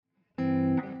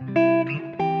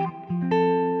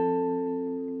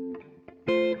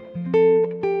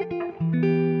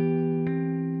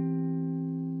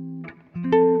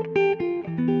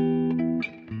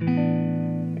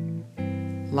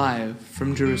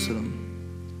Jerusalem.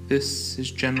 This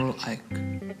is General Ike,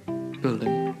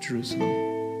 building Jerusalem.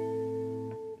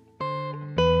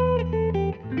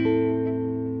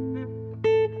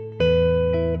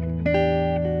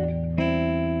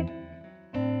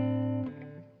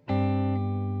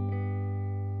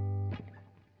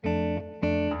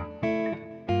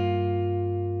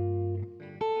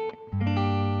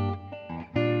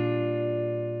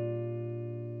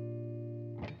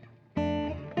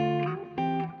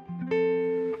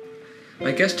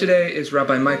 My guest today is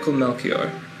Rabbi Michael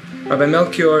Melchior. Rabbi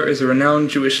Melchior is a renowned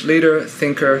Jewish leader,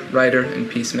 thinker, writer, and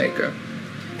peacemaker.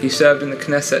 He served in the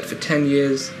Knesset for 10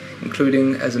 years,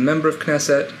 including as a member of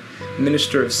Knesset,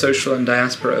 Minister of Social and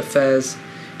Diaspora Affairs,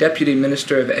 Deputy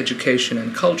Minister of Education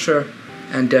and Culture,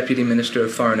 and Deputy Minister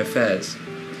of Foreign Affairs.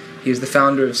 He is the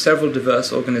founder of several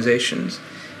diverse organizations,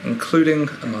 including,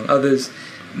 among others,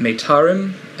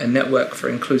 Meitarim, a network for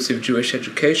inclusive Jewish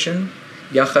education,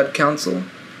 Yachad Council,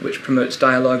 which promotes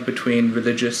dialogue between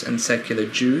religious and secular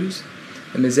Jews,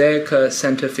 the Mosaica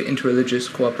Center for Interreligious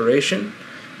Cooperation,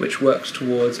 which works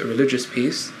towards a religious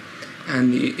peace,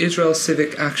 and the Israel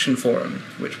Civic Action Forum,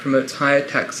 which promotes higher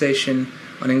taxation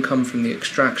on income from the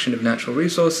extraction of natural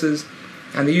resources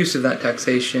and the use of that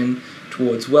taxation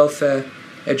towards welfare,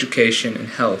 education, and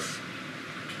health.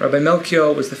 Rabbi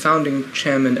Melchior was the founding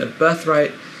chairman of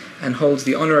Birthright and holds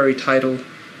the honorary title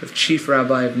of Chief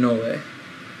Rabbi of Norway.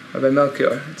 Rabbi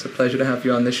Melchior, it's a pleasure to have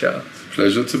you on the show.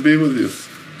 Pleasure to be with you.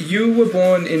 You were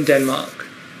born in Denmark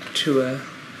to a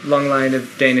long line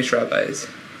of Danish rabbis.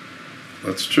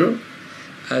 That's true.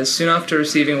 Soon after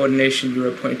receiving ordination, you were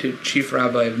appointed Chief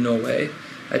Rabbi of Norway,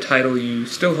 a title you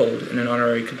still hold in an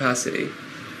honorary capacity.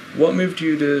 What moved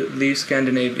you to leave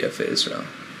Scandinavia for Israel?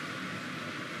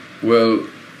 Well,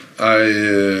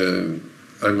 I'm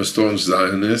a staunch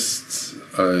Zionist.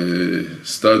 I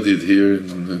studied here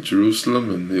in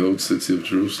Jerusalem, in the old city of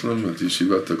Jerusalem, at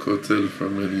Yeshivat HaKotel for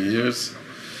many years.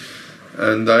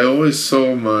 And I always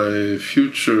saw my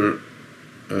future,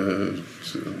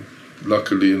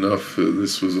 luckily enough,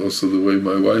 this was also the way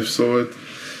my wife saw it,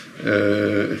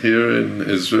 here in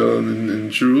Israel and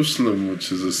in Jerusalem,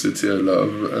 which is a city I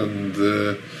love. And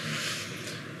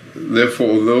therefore,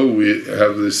 although we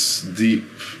have this deep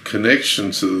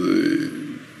connection to the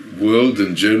world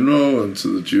in general and to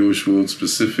the Jewish world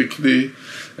specifically,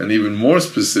 and even more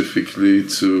specifically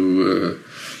to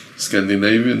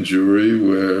Scandinavian Jewry,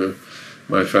 where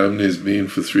my family has been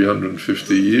for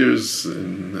 350 years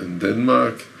in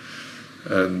Denmark,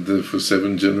 and for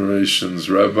 7 generations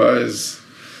rabbis.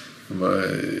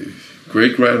 My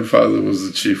great-grandfather was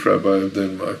the Chief Rabbi of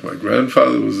Denmark. My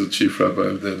grandfather was the Chief Rabbi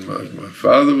of Denmark. My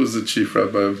father was the Chief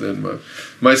Rabbi of Denmark.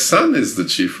 My son is the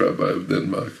Chief Rabbi of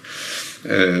Denmark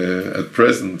at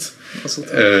present.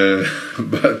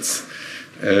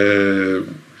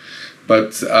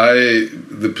 But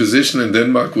the position in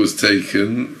Denmark was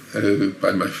taken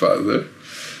by my father.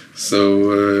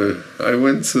 So I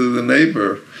went to the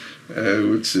neighbor,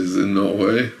 which is in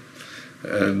Norway,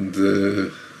 and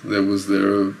there was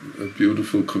a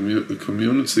beautiful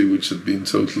community which had been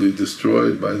totally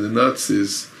destroyed by the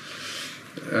Nazis,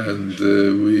 and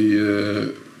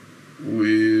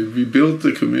we rebuilt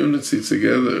the community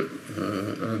together.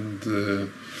 And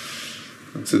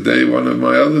today one of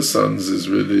my other sons is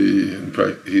really,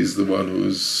 he's the one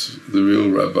who's the real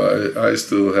rabbi. I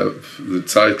still have the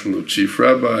title of Chief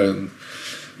Rabbi, and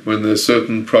when there's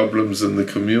certain problems in the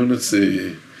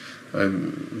community,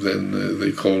 then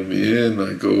they call me in.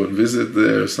 I go and visit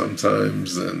there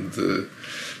sometimes and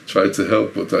try to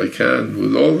help what I can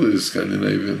with all the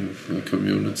Scandinavian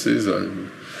communities.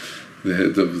 I'm the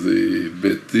head of the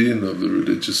Bet Din, of the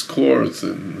religious court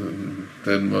in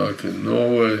Denmark and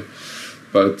Norway.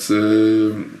 But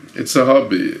it's a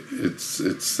hobby. It's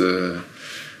a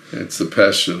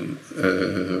passion.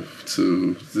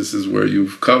 This is where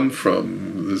you've come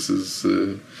from. This is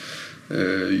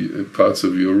parts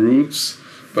of your roots,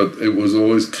 but it was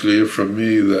always clear for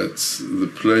me that the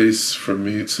place for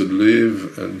me to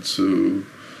live and to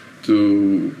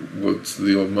do what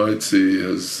the Almighty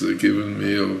has given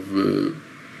me of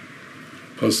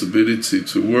possibility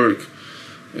to work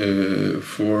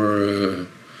for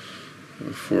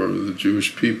the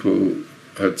Jewish people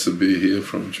had to be here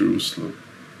from Jerusalem.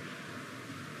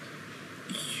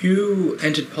 You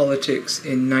entered politics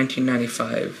in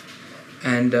 1995,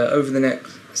 and over the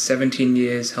next 17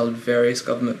 years held various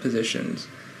government positions,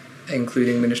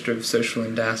 including Minister of Social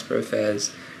and Diaspora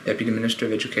Affairs, Deputy Minister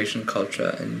of Education and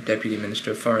Culture, and Deputy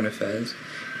Minister of Foreign Affairs.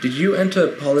 Did you enter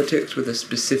politics with a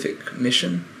specific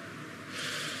mission?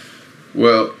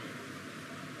 Well,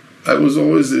 I was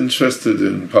always interested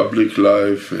in public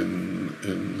life,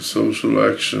 in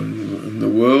social action in the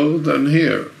world and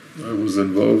here. I was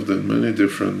involved in many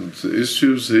different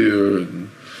issues here, in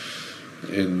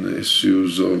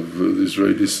issues of the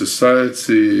Israeli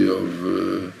society, of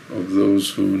those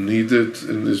who need it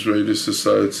in Israeli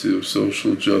society, of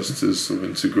social justice, of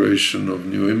integration of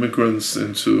new immigrants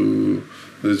into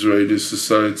the Israeli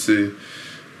society,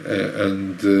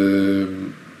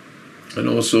 and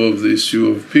also of the issue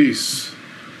of peace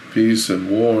and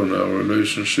war and our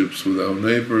relationships with our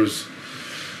neighbors.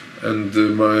 And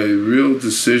my real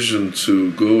decision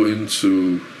to go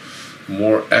into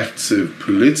more active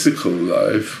political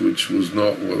life, which was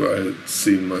not what I had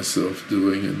seen myself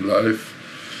doing in life,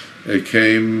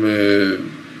 came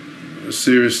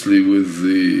seriously with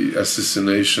the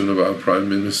assassination of our Prime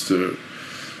Minister,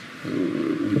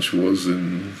 which was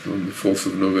on the 4th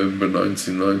of November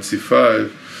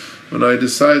 1995, when I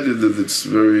decided that it's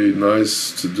very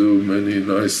nice to do many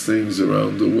nice things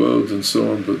around the world and so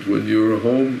on, but when your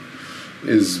home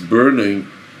is burning,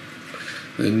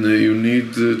 then you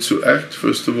need to act,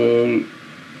 first of all,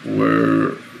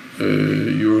 where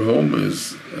your home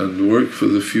is, and work for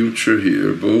the future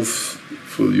here, both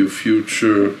for your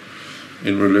future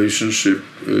in relationship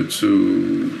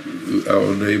to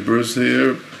our neighbors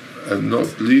here, and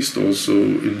not least also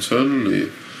internally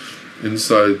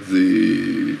inside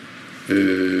the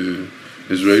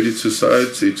Israeli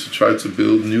society, to try to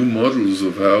build new models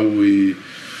of how we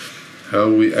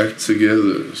act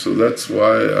together. So that's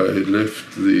why I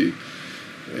left the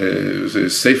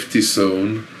safety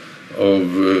zone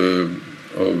of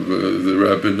the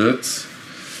rabbinate.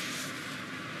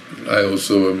 I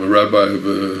also am a rabbi of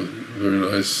a very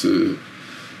nice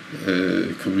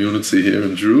community here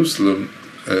in Jerusalem,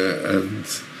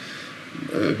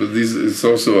 but it's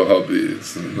also a hobby.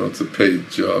 It's not a paid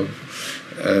job,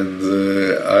 and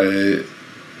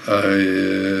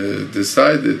I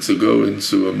decided to go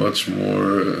into a much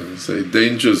more,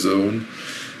 danger zone,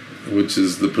 which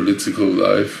is the political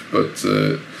life. But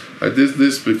I did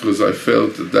this because I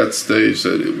felt at that stage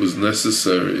that it was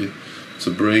necessary to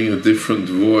bring a different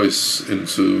voice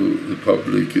into the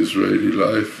public Israeli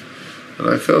life. And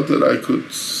I felt that I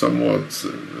could, somewhat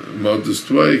modest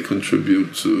way,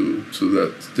 contribute to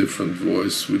that different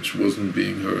voice, which wasn't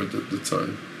being heard at the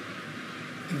time.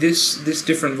 This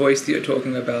different voice that you're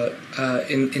talking about,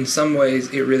 in some ways,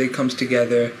 it really comes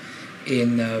together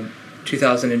in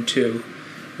 2002,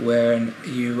 where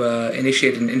you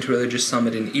initiated an interreligious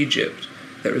summit in Egypt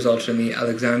that resulted in the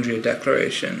Alexandria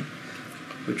Declaration,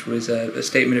 which was a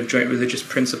statement of joint religious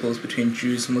principles between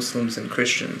Jews, Muslims, and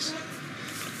Christians.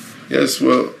 Yes,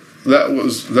 well,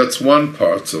 that's one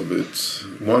part of it.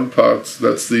 One part,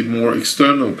 that's the more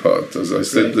external part. As I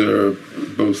said, Right. there are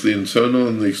both the internal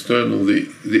and the external. The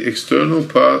external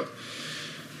part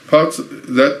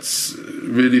that's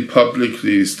really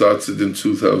publicly started in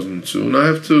 2002. And I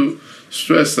have to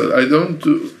stress that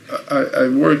I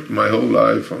worked my whole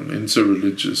life on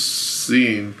interreligious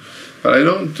scene, but I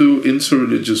don't do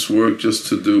interreligious work just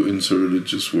to do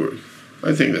interreligious work.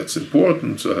 I think that's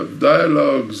important to have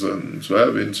dialogues and to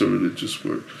have interreligious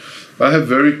work. I have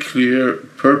very clear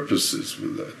purposes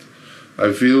with that.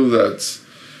 I feel that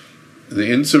the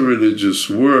interreligious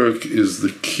work is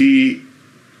the key,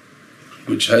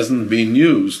 which hasn't been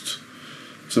used,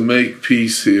 to make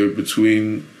peace here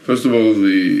between, first of all,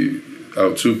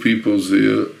 our two peoples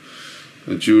here,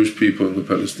 the Jewish people and the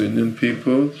Palestinian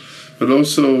people, but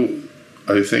also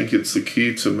I think it's the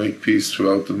key to make peace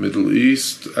throughout the Middle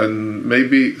East and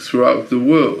maybe throughout the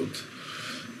world.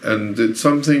 And it's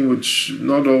something which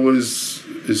not always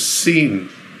is seen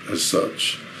as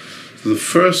such. So the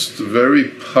first very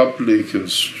public and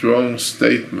strong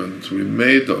statement we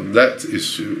made on that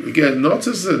issue, again, not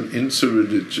as an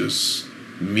interreligious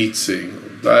meeting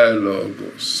or dialogue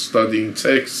or studying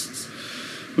texts,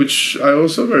 which I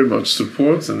also very much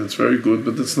support, and it's very good,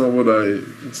 but it's not what I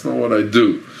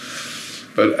do.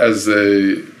 But as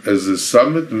a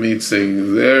summit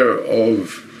meeting there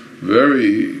of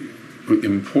very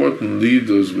important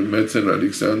leaders, we met in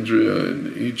Alexandria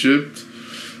in Egypt.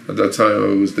 At that time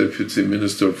I was Deputy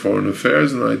Minister of Foreign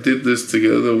Affairs, and I did this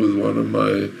together with one of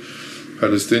my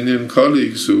Palestinian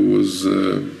colleagues who was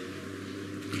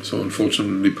so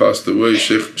unfortunately passed away,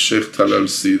 Sheikh Talal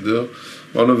Sider,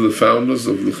 one of the founders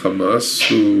of the Hamas,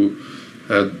 who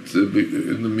had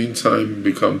in the meantime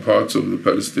become part of the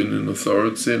Palestinian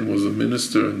Authority and was a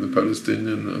minister in the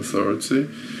Palestinian Authority,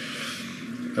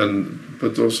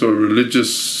 but also a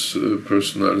religious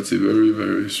personality, very,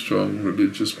 very strong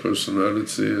religious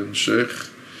personality, and sheikh.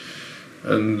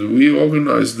 And we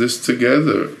organized this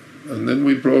together and then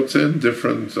we brought in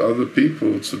different other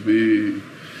people to be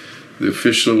the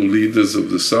official leaders of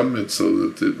the summit, so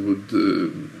that it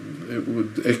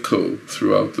would echo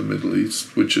throughout the Middle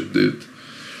East, which it did.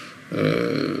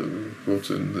 Brought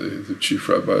in the Chief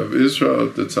Rabbi of Israel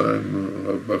at the time,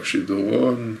 Bakshi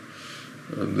Doron,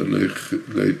 and the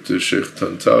late Sheikh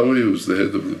Tantawi, who was the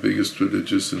head of the biggest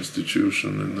religious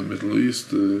institution in the Middle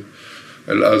East,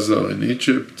 Al-Azhar in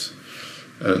Egypt,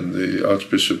 and the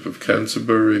Archbishop of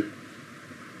Canterbury.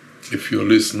 If your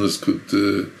listeners could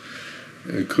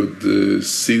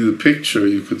see the picture,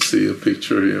 you could see a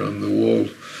picture here on the wall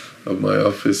of my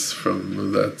office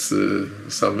from that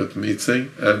summit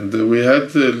meeting. And we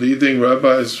had leading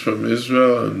rabbis from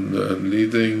Israel and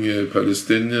leading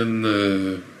Palestinian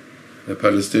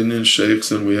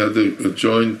sheikhs, and we had a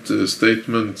joint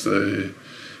statement,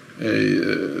 the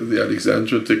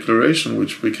Alexandria Declaration,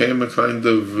 which became a kind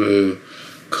of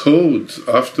code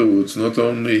afterwards, not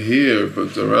only here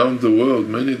but around the world,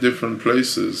 many different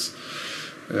places.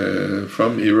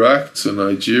 From Iraq to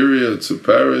Nigeria to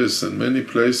Paris and many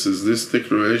places, this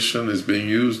declaration is being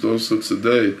used also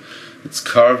today. It's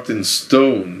carved in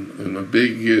stone in a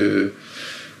big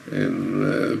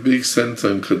center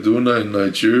in Kaduna in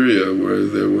Nigeria, where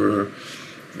there were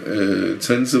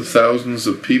tens of thousands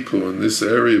of people in this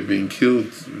area being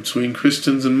killed between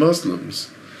Christians and Muslims.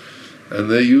 And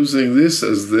they're using this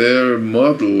as their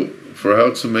model for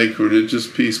how to make religious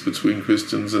peace between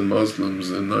Christians and Muslims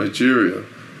in Nigeria.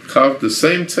 Carved the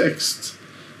same text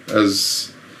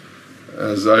as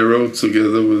I wrote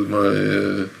together with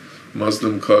my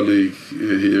Muslim colleague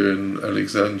here in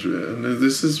Alexandria, and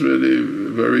this is really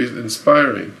very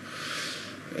inspiring.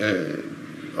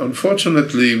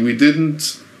 Unfortunately, we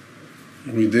didn't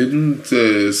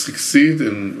succeed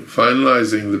in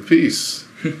finalizing the peace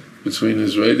between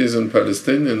Israelis and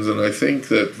Palestinians, and I think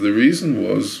that the reason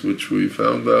was, which we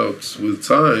found out with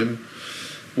time,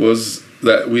 was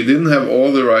that we didn't have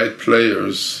all the right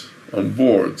players on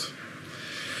board.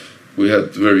 We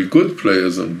had very good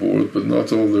players on board, but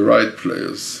not all the right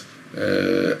players.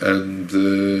 And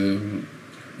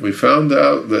we found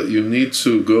out that you need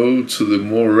to go to the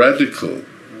more radical.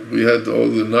 We had all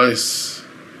the nice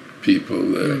people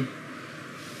there,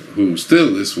 who still,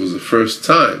 this was the first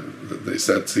time that they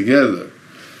sat together.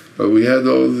 But we had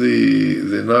all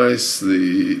the nice,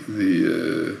 the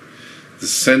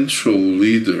central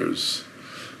leaders.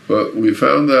 But we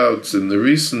found out in the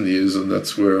recent years, and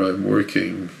that's where I'm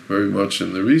working very much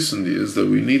in the recent years, that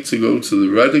we need to go to the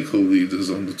radical leaders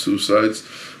on the two sides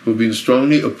who've been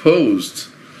strongly opposed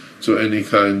to any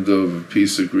kind of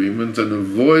peace agreement and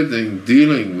avoiding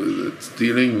dealing with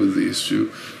the issue,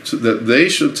 so that they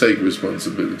should take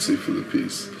responsibility for the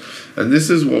peace. And this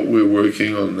is what we're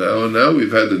working on now. And now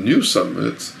we've had a new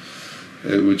summit,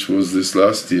 which was this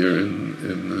last year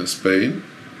in Spain.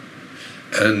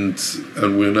 And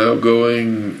we're now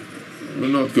we're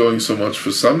not going so much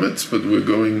for summits, but we're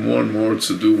going more and more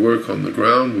to do work on the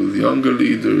ground with younger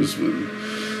leaders, with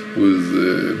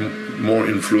more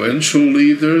influential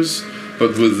leaders,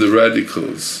 but with the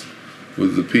radicals,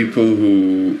 with the people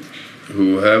who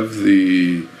have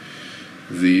the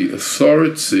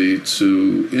authority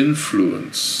to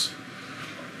influence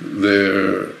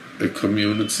their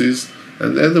communities,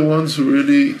 and they're the ones who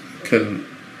really can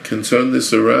turn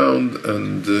this around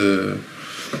and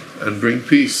bring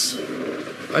peace.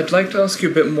 I'd like to ask you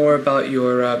a bit more about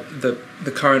your the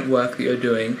current work that you're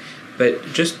doing,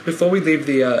 but just before we leave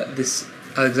this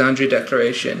Alexandria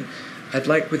Declaration, I'd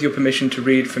like, with your permission, to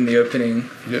read from the opening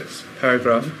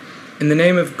paragraph. In the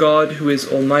name of God, who is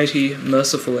almighty,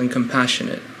 merciful, and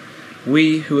compassionate,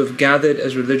 we who have gathered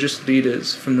as religious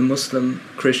leaders from the Muslim,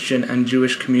 Christian, and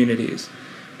Jewish communities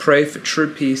pray for true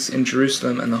peace in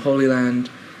Jerusalem and the Holy Land,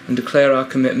 and declare our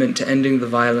commitment to ending the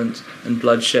violence and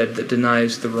bloodshed that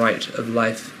denies the right of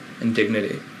life and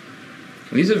dignity.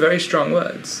 And these are very strong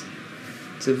words.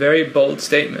 It's a very bold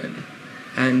statement.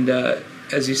 And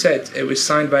as you said, it was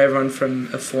signed by everyone from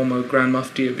a former Grand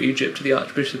Mufti of Egypt to the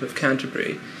Archbishop of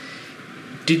Canterbury.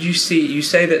 Did you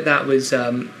say that was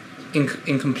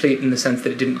incomplete in the sense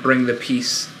that it didn't bring the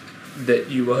peace that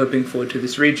you were hoping for to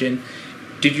this region.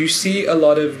 Did you see a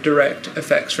lot of direct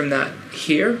effects from that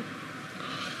here?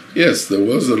 Yes, there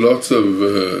was a lot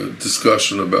of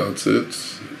discussion about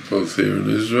it, both here in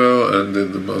Israel and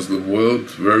in the Muslim world,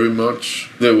 very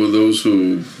much. There were those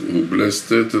who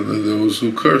blessed it, and then there was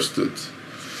who cursed it,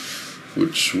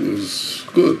 which was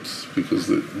good, because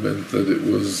it meant that it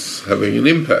was having an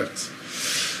impact.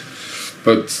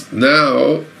 But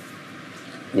now,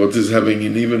 what is having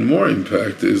an even more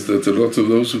impact is that a lot of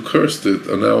those who cursed it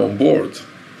are now on board.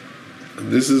 And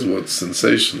this is what's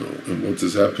sensational and what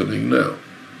is happening now.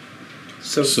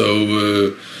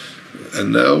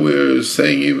 And now we're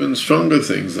saying even stronger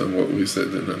things than what we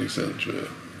said in Alexandria.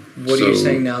 What are you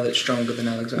saying now that's stronger than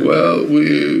Alexandria? Well,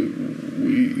 we're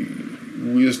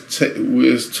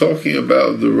talking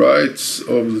about the rights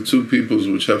of the two peoples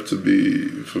which have to be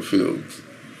fulfilled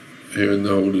here in the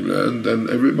Holy Land, and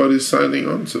everybody's signing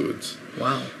on to it.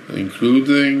 Wow.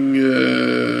 Including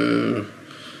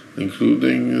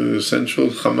central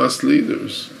Hamas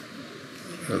leaders.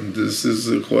 And this is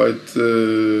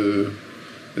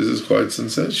quite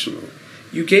sensational.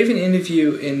 You gave an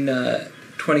interview in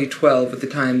 2012 with the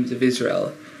Times of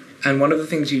Israel, and one of the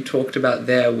things you talked about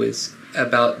there was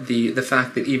about the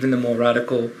fact that even the more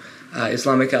radical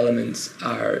Islamic elements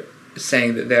are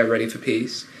saying that they're ready for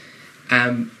peace.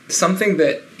 Something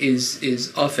that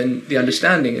is often the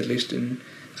understanding, at least in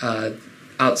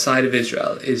outside of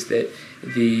Israel, is that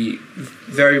the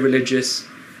very religious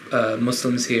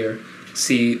Muslims here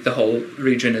see the whole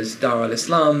region as Dar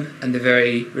al-Islam, and the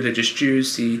very religious Jews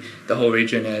see the whole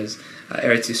region as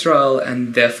Eretz Yisrael,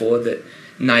 and therefore that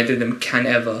neither of them can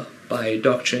ever, by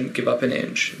doctrine, give up an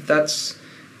inch. That's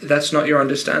not your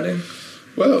understanding?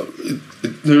 Well,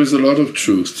 there is a lot of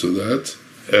truth to that.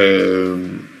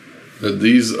 That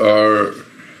these are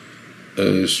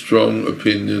strong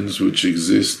opinions which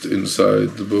exist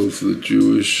inside both the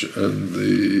Jewish and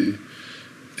the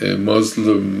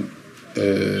Muslim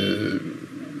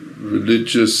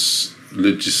religious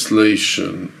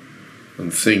legislation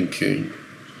and thinking.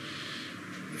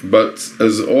 But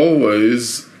as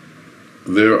always,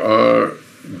 there are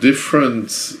different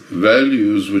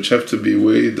values which have to be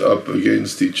weighed up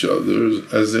against each other,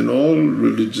 as in all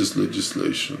religious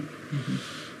legislation. Mm-hmm.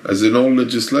 As in all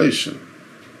legislation,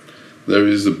 there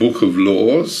is a book of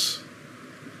laws,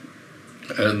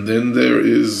 and then there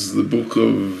is the book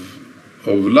of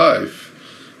life.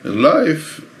 In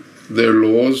life, there are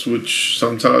laws which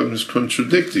sometimes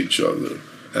contradict each other,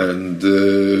 and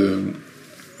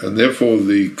therefore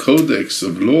the codex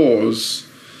of laws,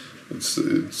 it's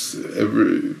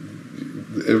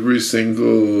every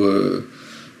single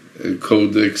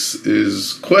codex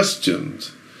is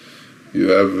questioned. You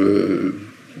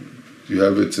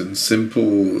have it in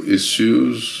simple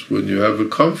issues when you have a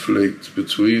conflict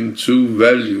between two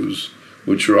values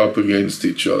which are up against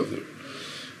each other.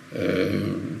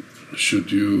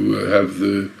 Should you have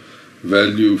the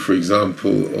value, for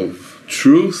example, of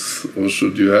truth, or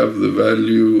should you have the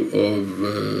value of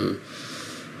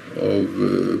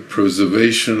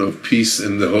preservation of peace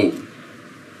in the home?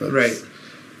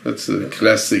 That's a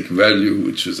classic value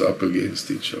which is up against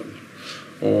each other.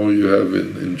 Or you have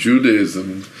in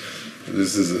Judaism,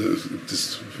 this is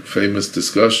this famous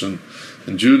discussion.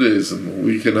 In Judaism,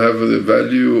 we can have the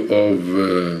value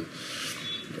of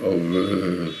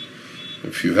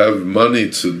if you have money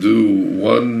to do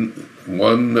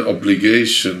one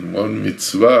obligation, one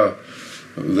mitzvah,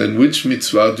 then which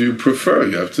mitzvah do you prefer?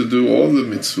 You have to do all the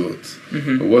mitzvot.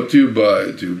 Mm-hmm. What do you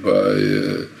buy? Do you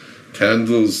buy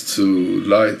candles to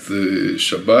light the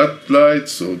Shabbat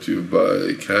lights, or do you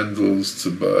buy candles to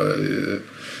buy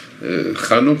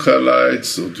Chanukah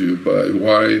lights, or do you buy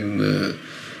wine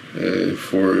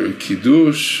for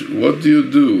Kiddush? What do you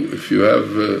do if you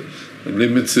have a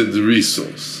limited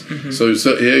resource? Mm-hmm. So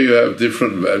here you have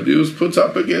different values put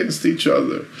up against each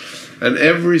other. And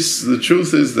the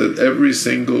truth is that every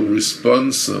single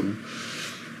responsum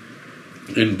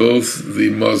in both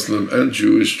the Muslim and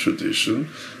Jewish tradition,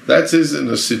 that is in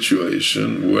a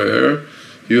situation where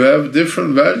you have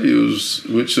different values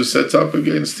which are set up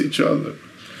against each other.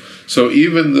 So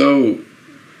even though,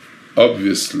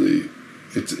 obviously,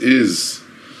 it is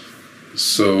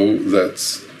so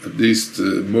that at least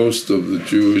most of the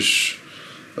Jewish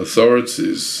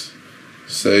authorities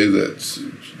say that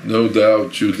no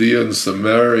doubt Judea and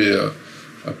Samaria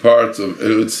are part of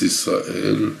Eretz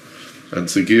Yisrael, and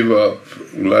to give up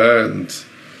land,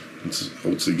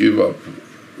 or to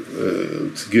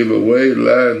give away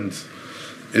land,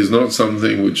 is not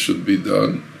something which should be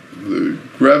done. The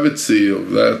gravity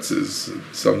of that is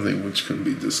something which can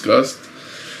be discussed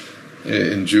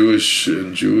in Jewish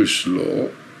law.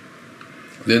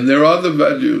 Then there are other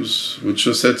values which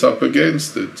are set up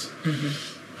against it. Mm-hmm.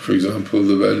 For example,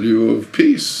 the value of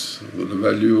peace, or the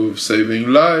value of saving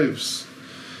lives.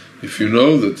 If you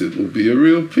know that it will be a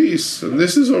real peace, and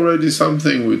this is already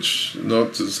something which,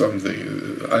 not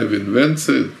something I've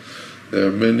invented. There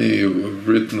are many who have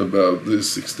written about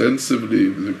this extensively,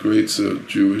 the great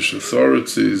Jewish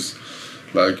authorities,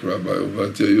 like Rabbi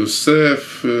Ovadia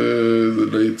Yosef, the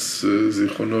late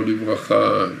Zichrono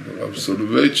Livracha, and Rav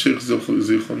Soloveitchik,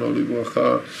 Zichrono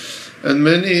Livracha, and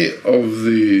many of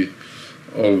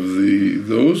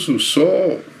those who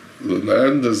saw the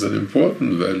land as an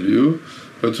important value,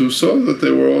 but who saw that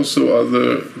there were also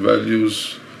other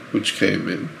values which came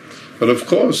in. But of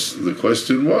course, the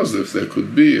question was if there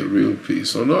could be a real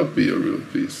peace or not be a real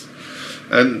peace.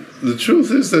 And the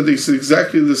truth is that it's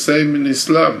exactly the same in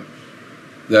Islam,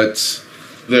 that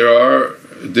there are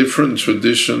different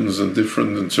traditions and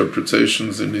different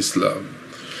interpretations in Islam,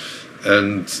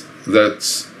 and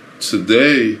that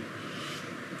today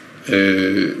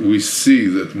we see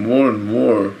that more and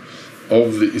more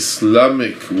of the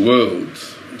Islamic world,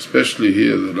 especially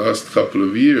here the last couple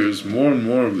of years, more and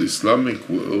more of the Islamic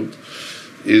world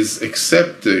is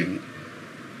accepting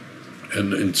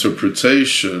an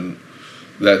interpretation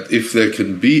that if there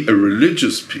can be a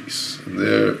religious peace, and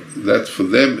that for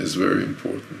them is very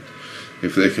important,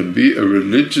 if there can be a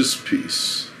religious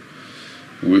peace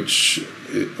which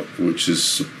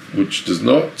does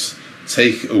not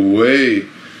take away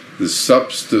the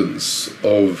substance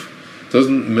of,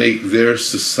 doesn't make their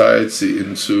society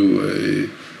into a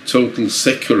total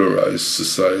secularized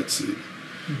society,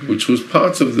 which was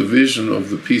part of the vision of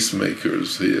the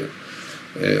peacemakers here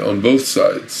on both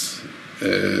sides,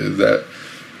 that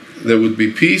there would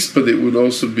be peace, but it would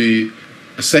also be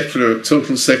a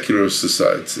total secular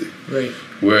society, right,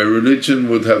 where religion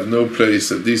would have no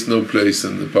place, at least no place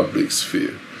in the public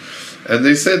sphere. And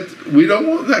they said, we don't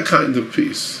want that kind of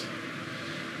peace.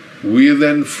 We are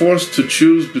then forced to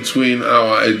choose between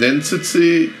our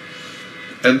identity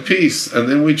and peace, and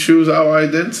then we choose our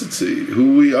identity,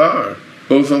 who we are,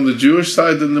 both on the Jewish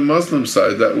side and the Muslim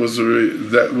side. That was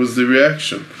the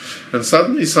reaction. And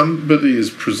suddenly somebody is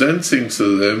presenting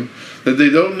to them that they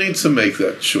don't need to make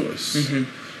that choice,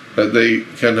 that they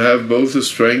can have both a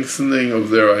strengthening of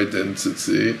their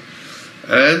identity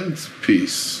and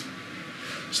peace.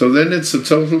 So then it's a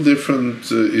total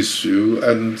different issue,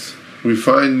 and we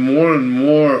find more and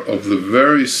more of the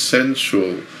very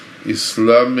central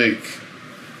Islamic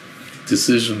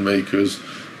decision makers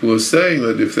who are saying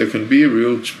that if there can be a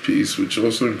real peace, which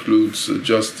also includes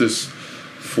justice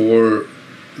for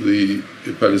the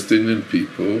Palestinian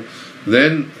people,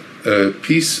 then a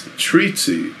peace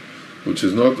treaty, which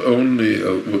is not only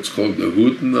what's called a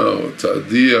hudna or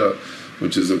ta'diyah,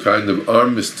 which is a kind of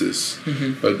armistice,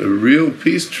 but a real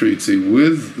peace treaty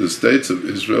with the state of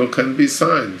Israel can be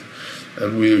signed.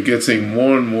 And we are getting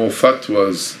more and more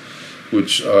fatwas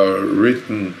which are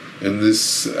written in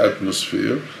this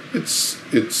atmosphere.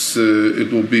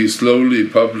 It will be slowly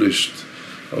published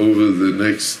over the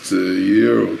next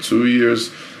year or 2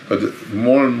 years, but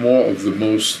more and more of the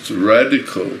most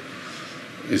radical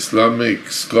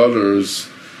Islamic scholars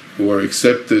who are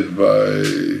accepted by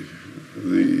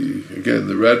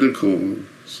the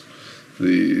radicals,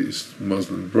 the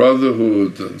Muslim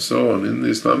Brotherhood and so on in the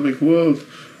Islamic world,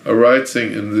 are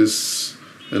writing in this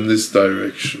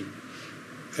direction.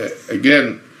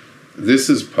 Again, this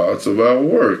is part of our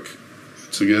work,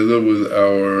 together with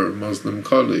our Muslim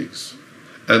colleagues.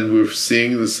 And we're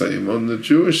seeing the same on the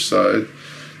Jewish side,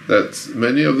 that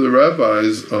many of the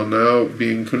rabbis are now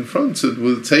being confronted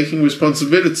with taking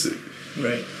responsibility.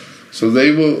 Right. So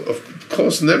they will, of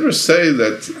course, never say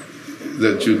that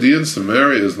Judea and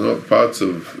Samaria is not part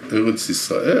of Eretz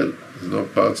Israel, is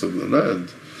not part of the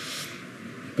land.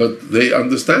 But they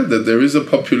understand that there is a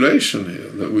population here,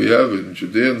 that we have in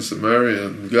Judea and Samaria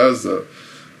and Gaza.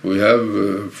 We have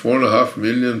 4.5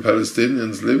 million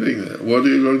Palestinians living there. What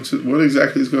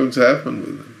exactly is going to happen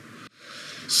with them?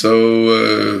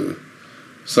 So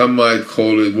some might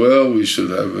call it, well, we should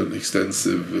have an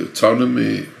extensive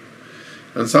autonomy.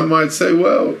 And some might say,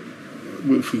 well,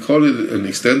 if we call it an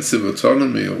extensive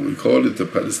autonomy or we call it a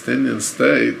Palestinian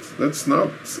state, that's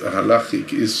not a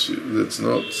halachic issue.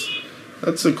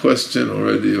 That's a question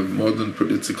already of modern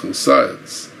political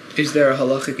science. Is there a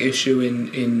halachic issue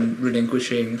in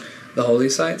relinquishing the holy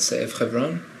sites, say of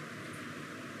Hebron?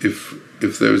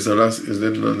 If there is a halachic, is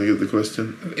that not get the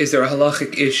question? Is there a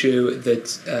halachic issue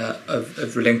that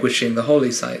of relinquishing the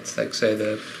holy sites, like say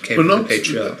the cave of the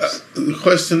patriarchs? The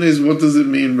question is, what does it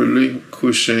mean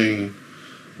relinquishing?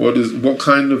 What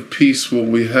kind of peace will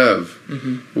we have?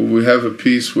 Will we have a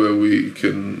peace where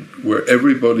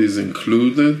everybody is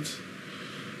included,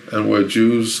 and where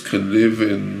Jews can live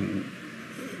in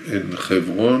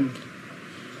Hebron,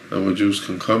 and where Jews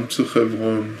can come to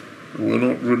Hebron? We're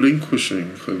not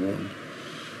relinquishing Hebron.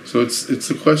 So it's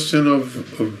a question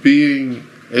of being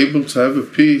able to have a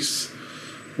peace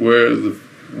where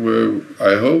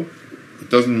I hope it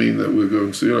doesn't mean that we're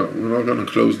going to, we're not going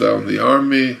to close down the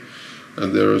army,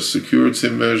 and there are security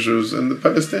measures, and the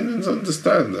Palestinians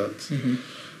understand that.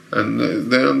 And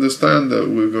they understand that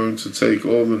we're going to take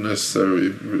all the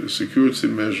necessary security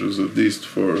measures, at least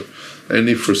for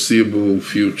any foreseeable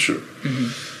future.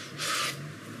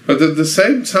 But at the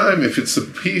same time, if it's a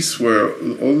peace where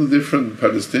all the different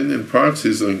Palestinian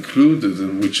parties are included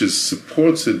and which is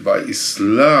supported by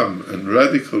Islam and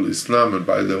radical Islam and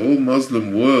by the whole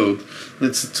Muslim world, then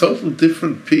it's a total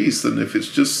different peace than if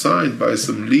it's just signed by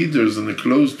some leaders in a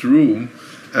closed room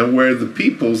and where the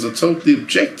peoples are totally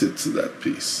objected to that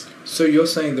peace. So you're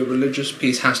saying the religious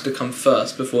peace has to come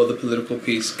first before the political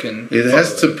peace can It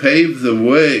has to pave the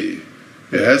way.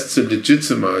 It has to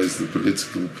legitimize the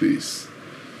political peace.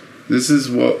 This is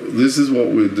what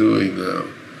we're doing now.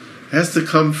 It has to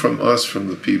come from us, from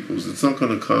the peoples. It's not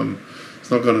going to come.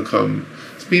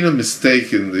 It's been a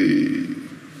mistake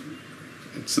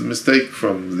it's a mistake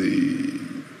from the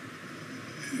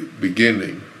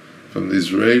beginning, from the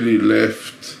Israeli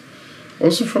left,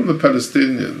 also from the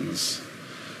Palestinians.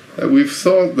 We've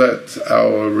thought that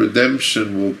our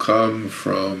redemption will come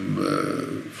from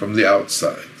the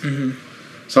outside.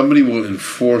 Somebody will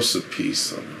enforce a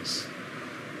peace on us.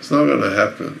 It's not going to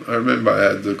happen. I remember I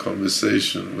had the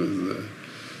conversation with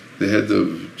the head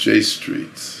of J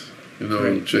Street. You know,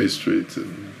 right. J Street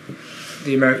in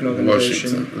the American organization.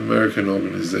 Washington, American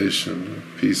organization,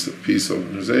 peace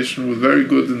organization with very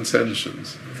good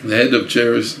intentions. The head of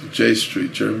J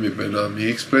Street, Jeremy Ben-Ami, he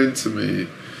explained to me, I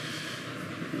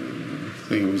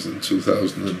think it was in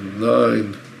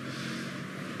 2009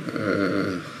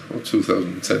 or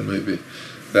 2010 maybe,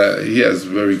 that he has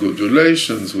very good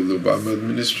relations with the Obama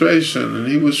administration, and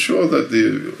he was sure that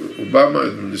the Obama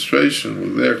administration,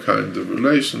 with their kind of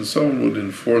relations, someone would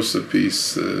enforce a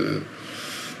peace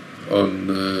on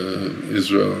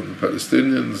Israel and the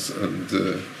Palestinians, and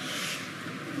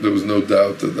there was no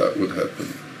doubt that would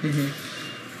happen.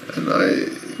 And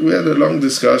we had a long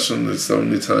discussion. It's the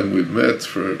only time we've met,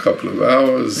 for a couple of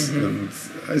hours, and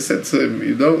I said to him,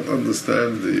 you don't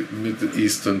understand the Middle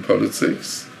Eastern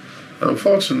politics.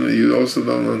 Unfortunately, you also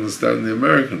don't understand the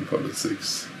American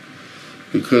politics,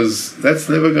 because that's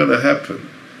never going to happen.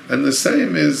 And the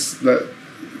same is that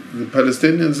the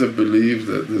Palestinians have believed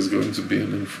that there's going to be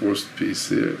an enforced peace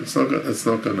here. It's not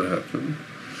going to happen.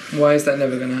 Why is that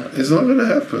never going to happen? It's not going to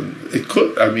happen. It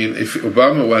could. I mean, if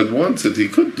Obama had wanted, he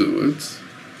could do it.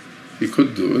 He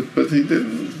could do it, but he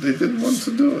didn't. They didn't want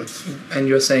to do it. And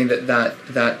you're saying that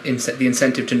the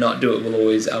incentive to not do it will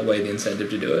always outweigh the incentive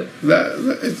to do it.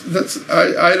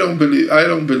 I don't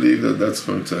believe that that's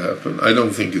going to happen. I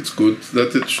don't think it's good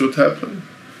that it should happen.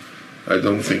 I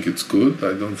don't think it's good.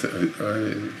 I don't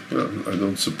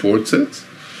support it.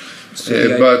 So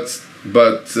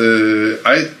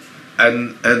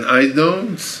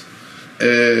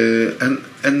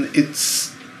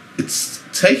it's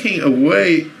taking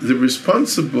away the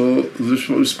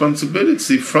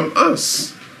responsibility from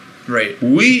us. Right.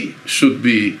 We should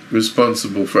be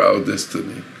responsible for our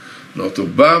destiny. Not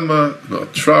Obama,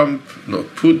 not Trump,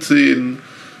 not Putin,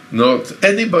 not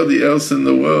anybody else in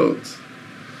the world.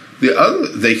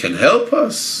 They can help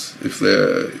us if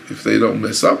they don't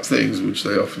mess up things, which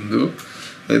they often do.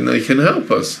 Then they can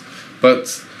help us,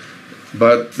 but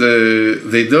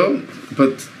they don't.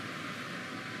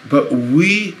 But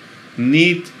we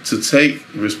need to take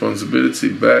responsibility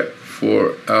back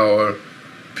for our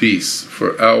peace,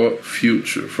 for our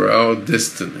future, for our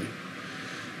destiny.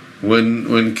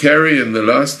 When Kerry, in the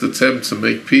last attempt to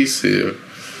make peace here,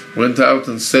 went out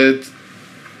and said,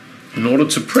 in order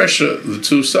to pressure the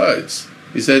two sides,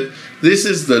 he said, this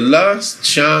is the last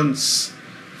chance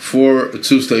for a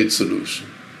two-state solution.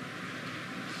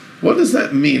 What does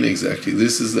that mean exactly?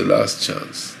 This is the last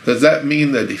chance. Does that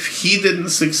mean that if he didn't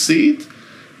succeed,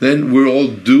 then we're all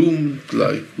doomed,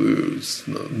 like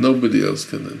nobody else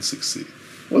can then succeed?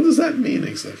 What does that mean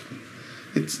exactly?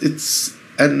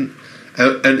 And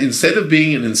instead of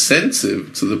being an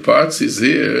incentive to the parties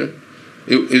here,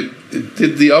 it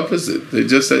did the opposite. They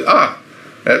just said,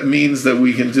 that means that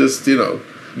we can just,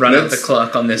 run out the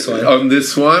clock on this one.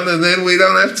 And then we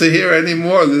don't have to hear any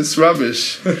more of this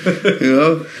rubbish.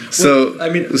 So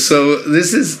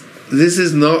this is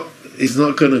not. It's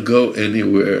not going to go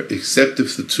anywhere except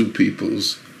if the two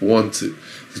peoples want it.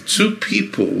 The two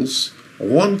peoples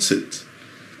want it.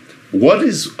 What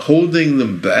is holding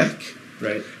them back?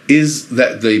 Right. Is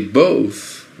that they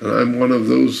both, and I'm one of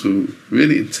those who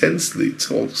really intensely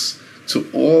talks to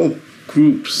all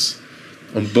groups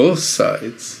on both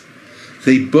sides,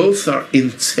 they both are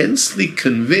intensely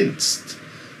convinced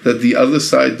that the other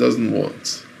side doesn't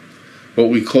want. What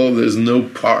we call there's no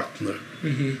partner.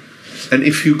 And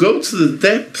if you go to the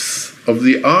depth of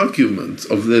the argument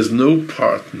of there's no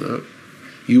partner,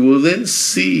 you will then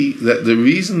see that the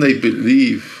reason they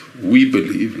believe we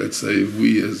believe, let's say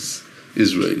we as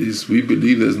Israelis, we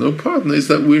believe there's no partner, is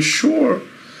that we're sure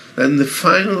that in the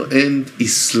final end,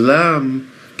 Islam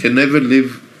can never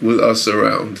live with us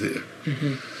around here.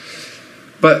 Mm-hmm.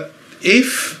 But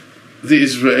if the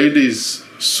Israelis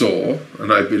saw,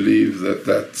 and I believe that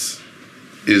that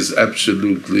is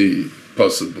absolutely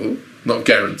possible, not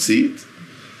guaranteed,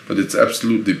 but it's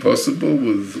absolutely possible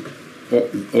with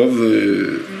all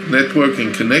the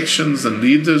networking connections and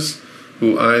leaders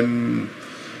who I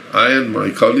and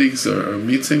my colleagues are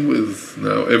meeting with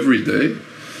now every day.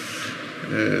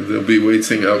 They'll be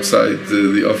waiting outside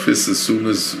the office as soon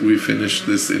as we finish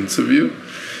this interview.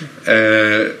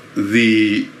 When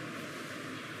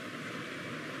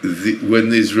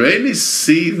the Israelis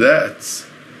see that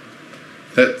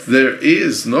there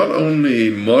is not only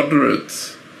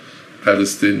moderate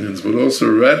Palestinians, but also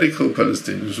radical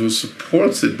Palestinians who are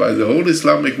supported by the whole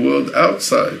Islamic world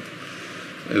outside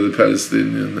the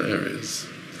Palestinian areas,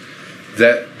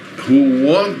 that who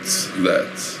want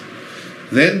that,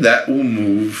 then that will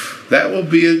move. That will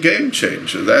be a game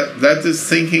changer. That is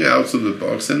thinking out of the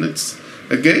box, and it's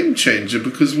a game changer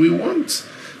because we want.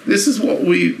 This is what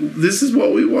we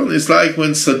want. It's like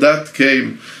when Sadat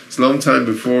came. It's a long time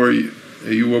before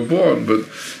you were born, but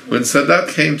when Sadat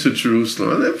came to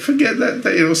Jerusalem, I'll never forget that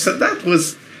day. Sadat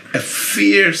was a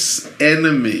fierce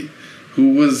enemy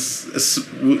who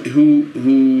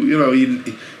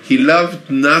he loved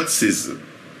Nazism.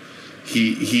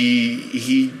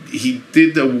 He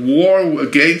did a war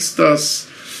against us,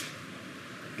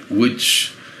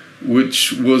 which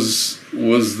was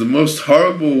the most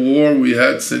horrible war we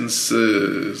had since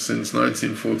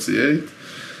 1948,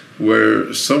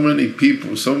 where so many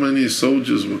people, so many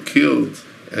soldiers were killed,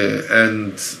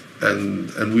 and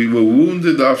we were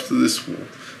wounded after this war.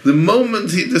 The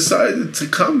moment he decided to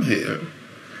come here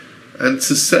and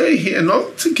to say here,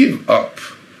 not to give up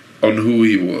on who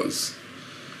he was,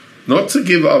 not to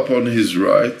give up on his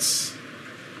rights,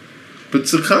 but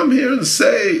to come here and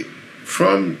say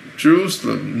from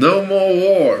Jerusalem, no more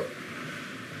war,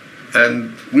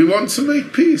 and we want to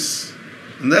make peace.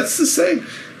 And that's the same.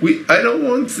 I don't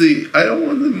want the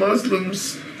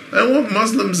Muslims. I don't want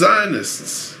Muslim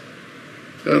Zionists.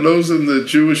 There are those in the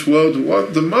Jewish world who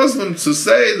want the Muslims to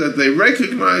say that they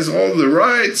recognize all the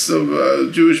rights of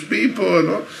Jewish people and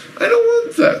all. I don't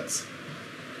want that.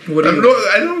 I'm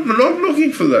not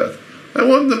looking for that. I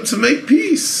want them to make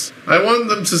peace. I want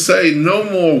them to say no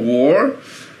more war,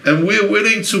 and we're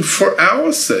willing to, for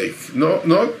our sake, not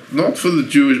for the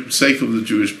sake of the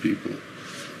Jewish people,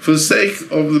 for the sake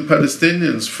of the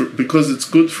Palestinians, because it's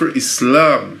good for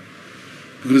Islam,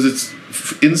 because it's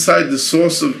inside the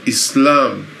source of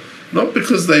Islam, not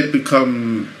because they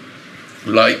become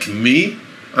like me.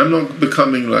 I'm not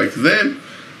becoming like them.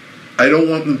 I don't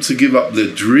want them to give up their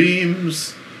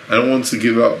dreams. I don't want to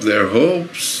give up their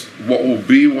hopes, what will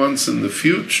be once in the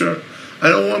future. I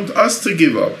don't want us to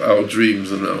give up our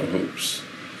dreams and our hopes.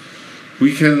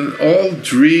 We can all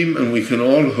dream and we can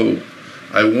all hope.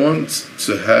 I want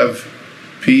to have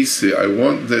peace here. I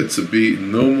want there to be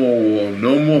no more war,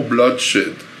 no more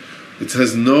bloodshed. It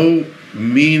has no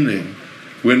meaning.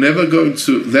 They're not going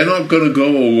to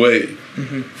go away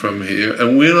from here,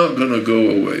 and we're not going to go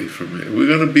away from here. We're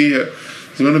going to be here.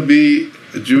 There's going to be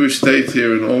a Jewish state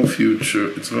here in all future.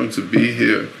 It's going to be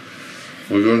here.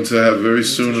 We're going to have very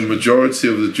soon a majority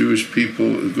of the Jewish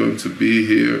people is going to be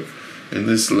here in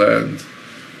this land.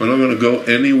 We're not going to go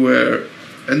anywhere,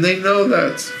 and they know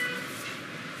that.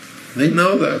 They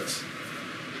know that.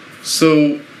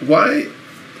 So why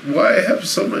have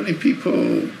so many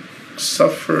people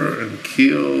suffer and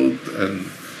killed and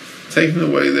taken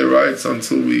away their rights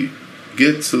until we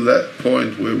get to that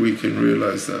point where we can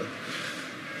realize that?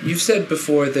 You've said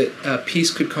before that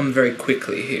peace could come very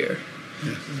quickly here.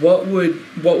 Yes. What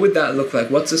would that look like?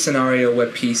 What's a scenario where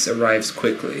peace arrives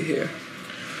quickly here?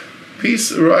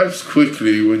 Peace arrives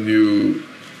quickly when you,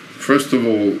 first of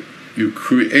all, you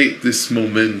create this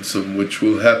momentum which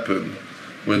will happen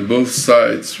when both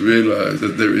sides realize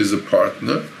that there is a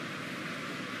partner.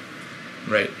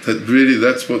 Right. That really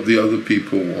that's what the other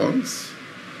people want.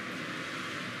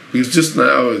 Because just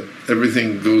now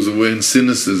everything goes away in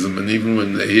cynicism, and even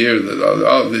when they hear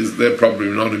that they're probably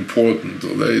not important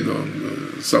or they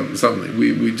don't something,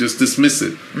 we just dismiss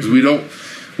it because we don't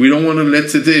want to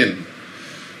let it in.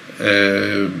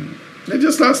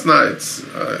 Just last night,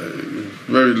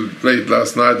 very late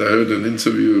last night, I heard an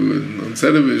interview on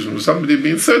television with somebody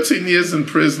being 13 years in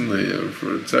prison here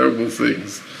for terrible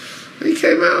things. He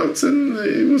came out and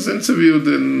he was interviewed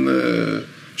in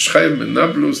Shechem in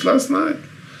Nablus last night.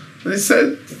 And he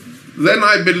said, then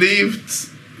I believed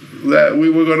that we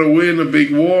were going to win a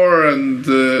big war, and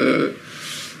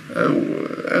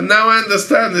now I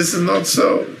understand this is not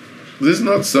so. This is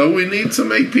not so. We need to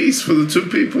make peace for the two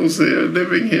peoples here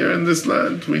living here in this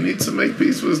land. We need to make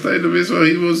peace for the state of Israel.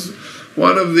 He was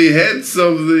one of the heads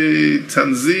of the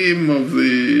Tanzim, of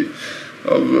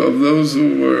those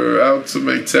who were out to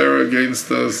make terror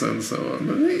against us and so on.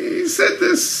 And he said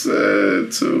this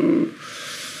and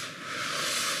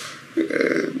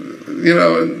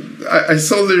I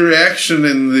saw the reaction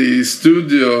in the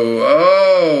studio.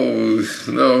 Oh,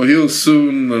 no, he'll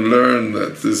soon learn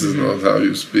that this is not how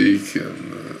you speak.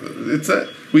 And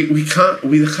we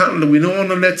don't want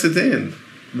to let it in.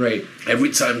 Right.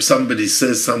 Every time somebody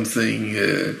says something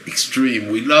extreme,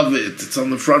 we love it. It's on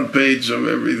the front page of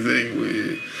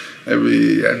everything.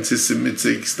 Every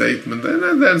anti-Semitic statement,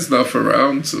 and there's enough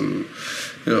around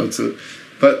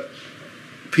but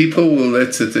people will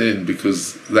let it in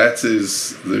because that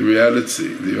is the reality.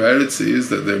 The reality is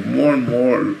that there are more and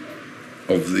more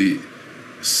of the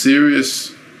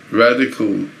serious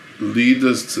radical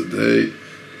leaders today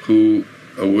who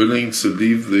are willing to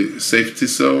leave the safety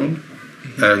zone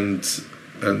and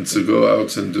to go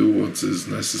out and do what is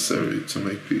necessary to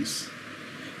make peace.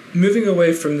 Moving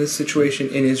away from the situation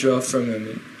in Israel for a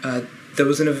moment, there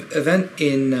was an event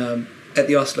at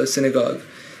the Oslo synagogue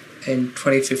in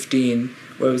 2015,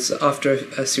 where it was after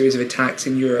a series of attacks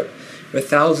in Europe, where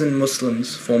 1,000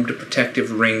 Muslims formed a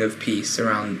protective ring of peace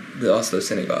around the Oslo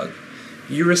synagogue.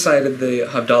 You recited the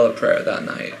Havdalah prayer that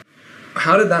night.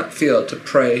 How did that feel to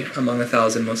pray among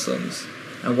 1,000 Muslims?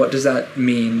 And what does that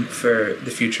mean for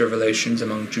the future of relations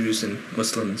among Jews and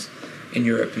Muslims in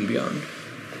Europe and beyond?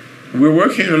 We're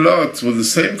working a lot with the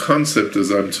same concept as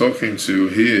I'm talking to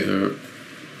here.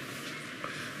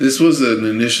 This was an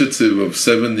initiative of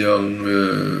 7 young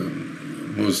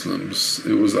Muslims.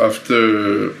 It was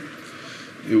after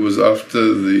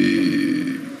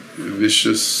the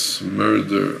vicious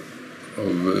murder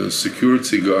of a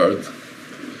security guard,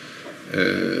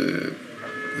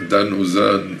 Dan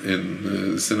Uzan, in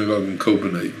the synagogue in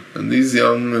Copenhagen. And these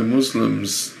young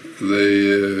Muslims,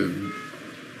 they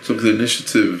took the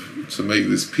initiative to make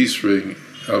this peace ring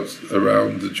out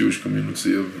around the Jewish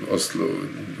community of Oslo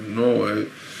in Norway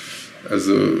as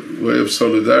a way of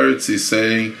solidarity,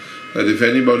 saying that if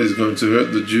anybody's going to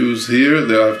hurt the Jews here,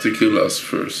 they'll have to kill us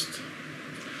first.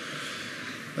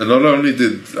 And not only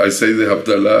did I say the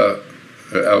Havdalah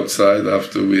outside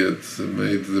after we had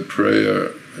made the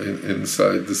prayer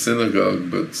inside the synagogue,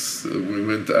 but we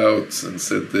went out and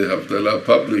said the Havdalah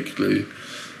publicly,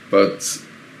 but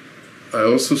I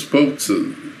also spoke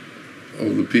to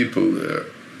all the people there,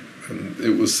 and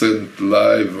it was sent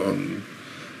live on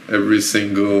every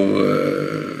single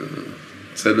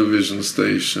television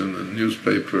station and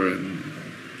newspaper in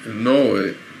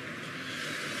Norway.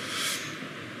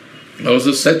 I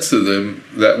also said to them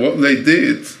that what they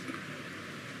did,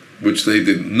 which they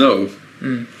didn't know,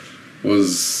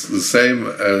 was the same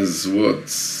as what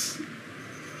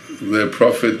their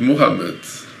prophet Muhammad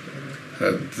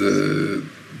had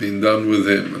been done with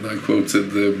him. And I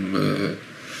quoted them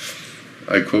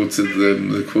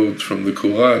the quote from the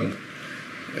Quran,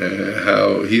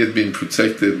 how he had been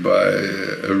protected by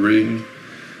a ring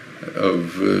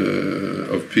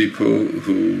of people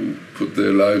who put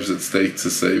their lives at stake to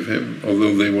save him,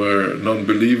 although they were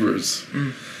non-believers.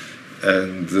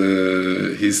 And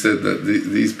he said that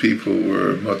these people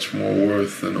were much more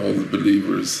worth than all the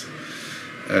believers.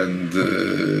 And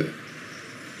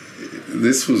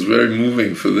this was very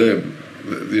moving for them.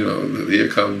 That here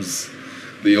comes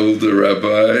the older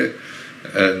rabbi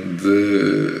and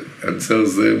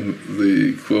tells them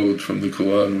the quote from the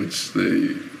Quran, which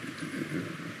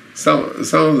some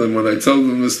of them, when I told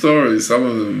them the story, some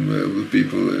of them, the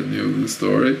people knew the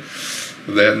story,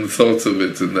 they hadn't thought of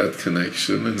it in that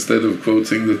connection. Instead of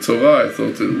quoting the Torah, I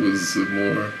thought it was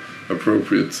more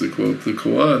appropriate to quote the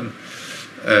Quran.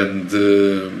 And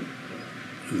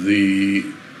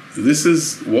this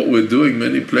is what we're doing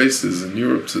many places in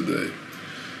Europe today,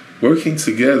 working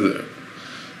together.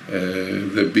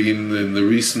 There have been, in the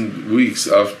recent weeks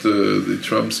after the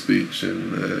Trump speech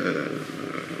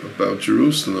about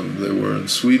Jerusalem, there were in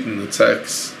Sweden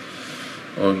attacks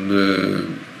on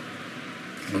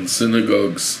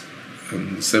synagogues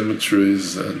and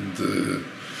cemeteries and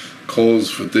calls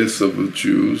for death of the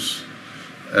Jews.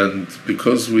 And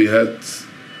because we had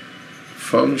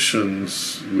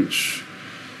functions which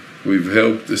we've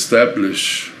helped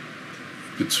establish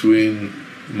between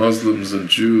Muslims and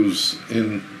Jews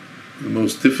in the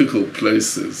most difficult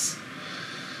places,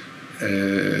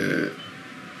 there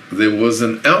was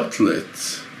an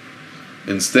outlet.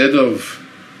 Instead of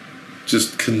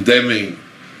just condemning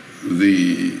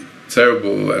the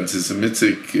terrible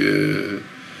anti-Semitic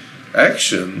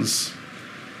actions,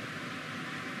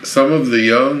 some of the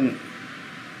young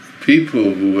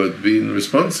people who had been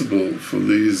responsible for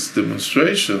these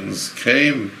demonstrations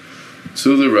came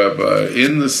to the rabbi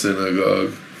in the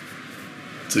synagogue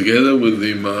together with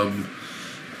the imam,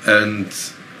 and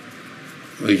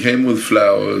they came with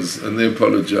flowers and they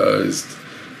apologized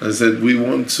and said, we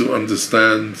want to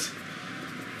understand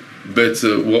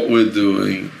better what we're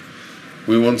doing,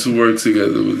 we want to work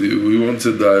together with you, we want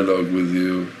to dialogue with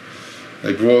you.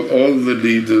 They brought all the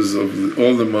leaders of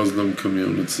all the Muslim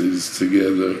communities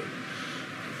together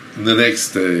the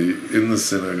next day in the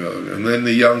synagogue, and then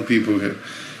the young people came.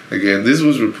 Again, this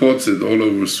was reported all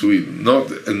over Sweden. Not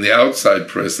in the outside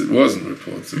press, it wasn't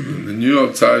reported. In the New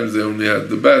York Times, they only had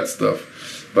the bad stuff.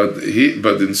 But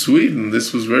in Sweden,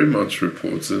 this was very much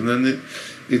reported. And then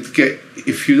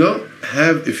if you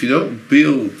don't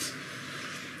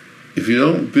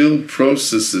build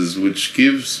processes which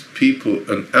gives people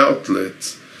an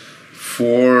outlet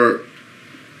for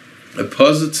a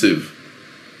positive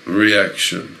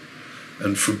reaction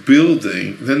and for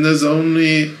building, then there's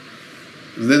only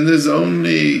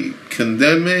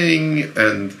condemning,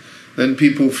 and then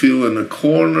people feel in a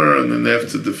corner and then they have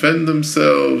to defend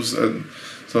themselves and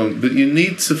so on. But you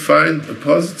need to find a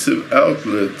positive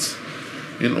outlet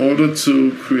in order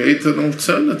to create an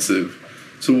alternative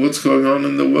to what's going on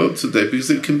in the world today, because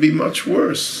it can be much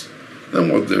worse than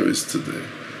what there is today.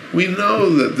 We know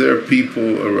that there are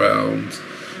people around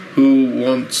who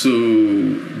want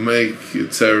to make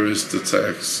terrorist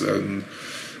attacks, and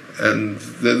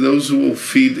there are those who will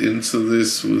feed into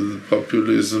this with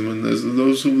populism, and there's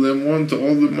those who then want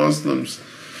all the Muslims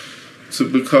to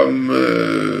become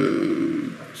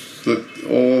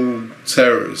all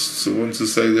terrorists, who want to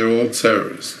say they're all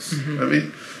terrorists. I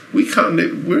mean,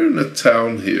 we're in a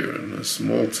town here, in a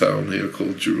small town here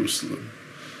called Jerusalem.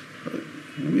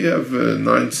 We have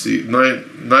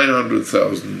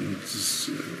 900,000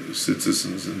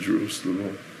 citizens in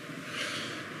Jerusalem.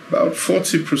 About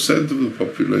 40% of the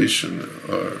population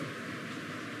are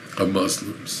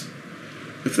Muslims.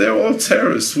 If they're all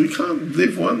terrorists, we can't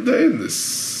live one day in this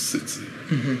city.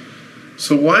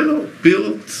 So why not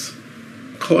build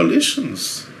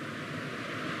coalitions?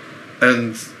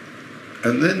 And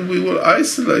then we will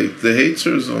isolate the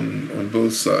haters on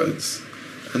both sides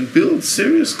and build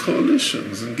serious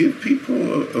coalitions and give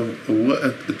people a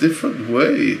different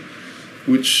way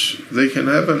which they can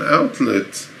have an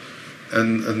outlet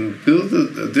and build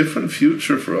a different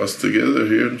future for us together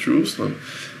here in Jerusalem.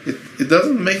 It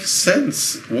doesn't make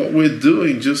sense what we're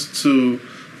doing just to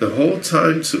the whole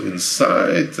time to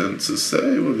incite and to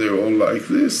say, well, they're all like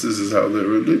this is how their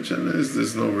religion is,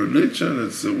 there's no religion,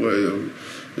 it's a way of,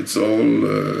 it's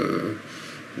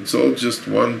all just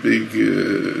one big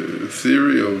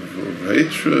theory of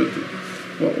hatred.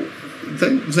 Well,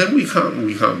 then we can't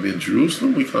be in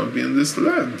Jerusalem, we can't be in this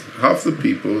land. Half the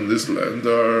people in this land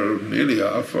nearly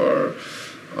half are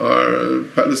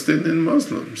Palestinian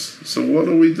Muslims. So what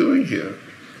are we doing here?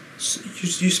 So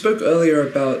you spoke earlier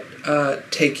about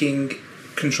taking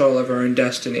control of our own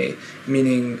destiny,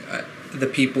 meaning the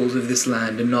peoples of this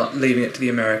land, and not leaving it to the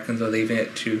Americans or leaving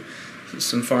it to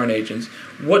some foreign agents.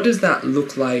 What does that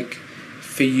look like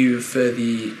for you, for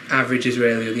the average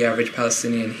Israeli or the average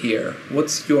Palestinian here?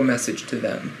 What's your message to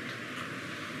them?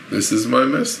 This is my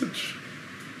message.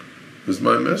 This is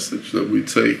my message, that we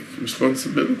take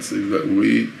responsibility, that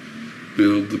we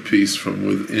build the peace from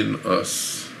within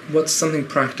us. What's something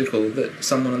practical that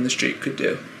someone on the street could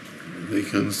do? They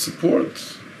can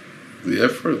support the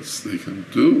efforts, they can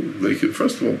do.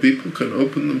 First of all, people can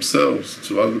open themselves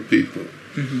to other people.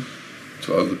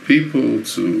 We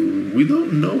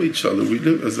don't know each other. We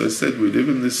live, as I said, we live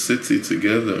in this city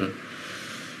together.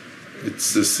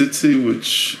 It's a city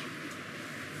which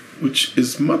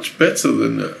is much better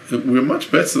than, we're much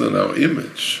better than our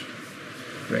image.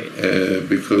 Right.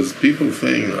 Because people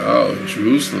think,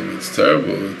 Jerusalem, it's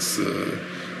terrible, it's,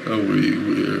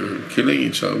 we're killing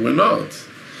each other. We're not.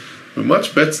 We're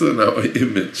much better than our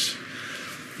image.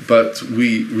 But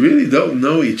we really don't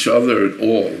know each other at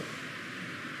all.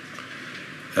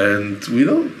 And we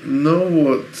don't know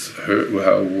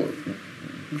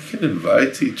we can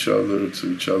invite each other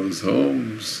to each other's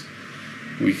homes.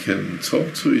 We can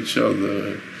talk to each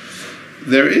other.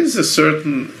 There is a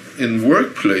certain, in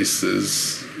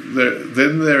workplaces,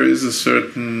 there is a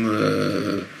certain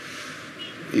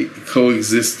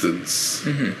coexistence.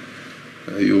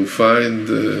 You'll find,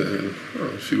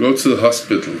 if you go to the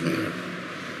hospital here,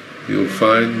 you'll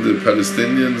find the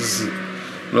Palestinians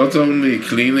not only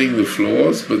cleaning the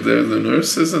floors, but they're the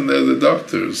nurses and they're the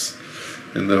doctors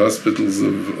in the hospitals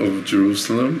of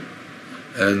Jerusalem.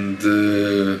 and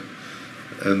they're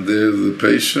the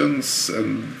patients,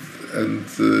 and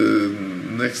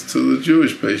next to the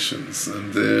Jewish patients,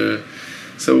 and they're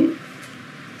so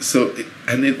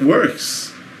and it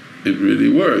works. It really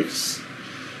works.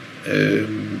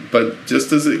 But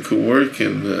just as it could work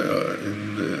in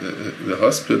the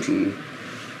hospital,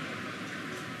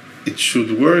 it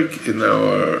should work in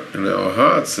our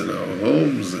hearts, in our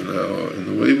homes, in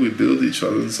the way we build each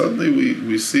other. And suddenly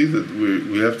we see that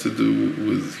we have to do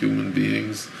with human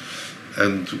beings,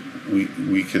 and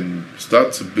we can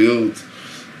start to build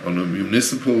on a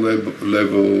municipal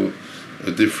level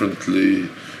differently,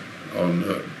 on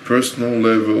a personal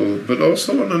level, but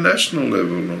also on a national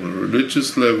level, on a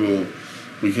religious level.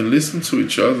 We can listen to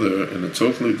each other in a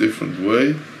totally different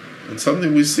way, and suddenly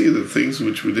we see that things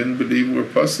which we didn't believe were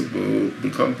possible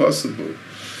become possible.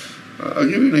 I'll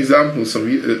give you an example.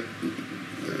 2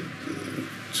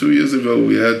 years ago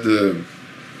we had the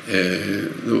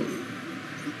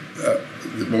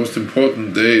most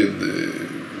important day in the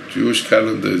Jewish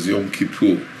calendar is Yom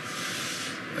Kippur,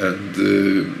 and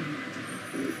the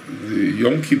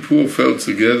Yom Kippur fell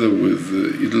together with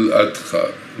Idul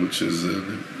Adha, which is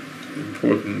an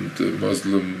important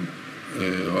Muslim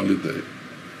holiday.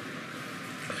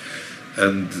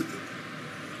 And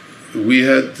we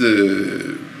had,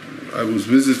 I was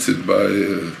visited by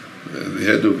the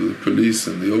head of the police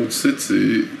in the old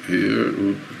city here,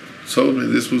 who told me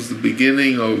this was the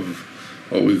beginning of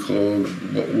what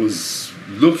was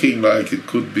looking like it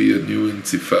could be a new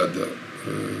intifada,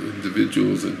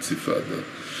 individuals intifada.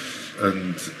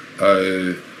 And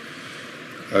I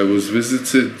was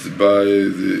visited by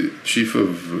the chief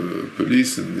of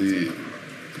police in the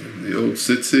old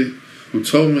city, who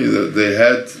told me that they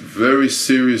had very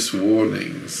serious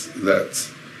warnings that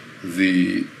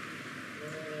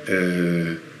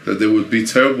that there would be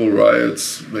terrible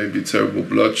riots, maybe terrible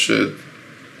bloodshed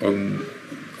on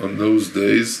those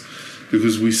days,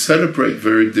 because we celebrate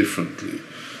very differently.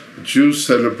 Jews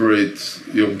celebrate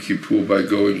Yom Kippur by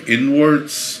going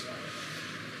inwards,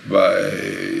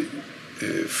 by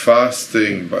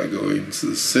fasting, by going to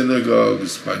the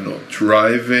synagogues, by not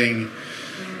driving.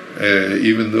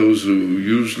 Even those who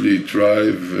usually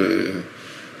drive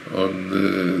on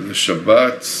the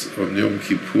Shabbat, on Yom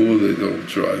Kippur, they don't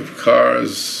drive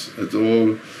cars at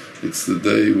all. It's the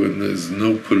day when there's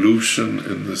no pollution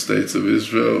in the states of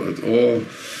Israel at all.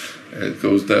 It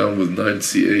goes down with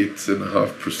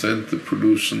 98.5% the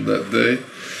pollution that day.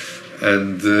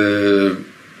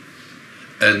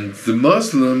 And the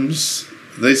Muslims,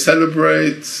 they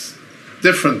celebrate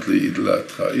differently Idul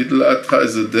Adha. Idul Adha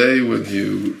is a day when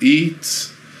you eat,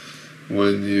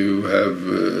 when you have,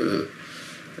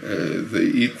 they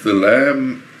eat the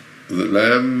lamb,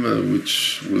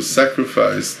 which was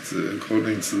sacrificed,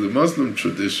 according to the Muslim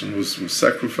tradition, was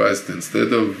sacrificed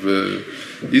instead of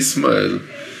Ismail.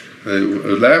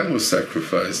 A lamb was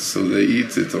sacrificed, so they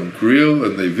eat it on grill,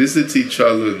 and they visit each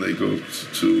other, and they go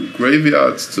to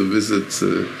graveyards to visit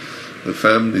the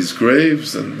family's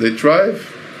graves, and they drive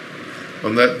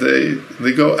on that day.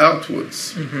 They go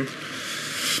outwards. Mm-hmm.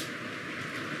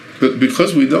 But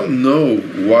because we don't know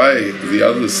why the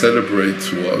other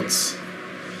celebrates what,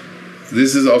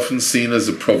 this is often seen as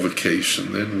a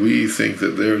provocation, and we think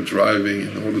that they're driving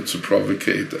in order to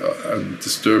provocate and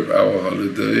disturb our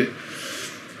holiday.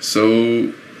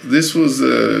 So this was,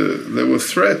 there were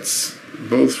threats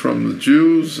both from the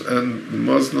Jews and the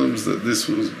Muslims that this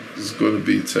was going to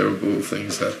be terrible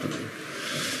things happening.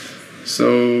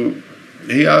 So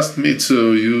he asked me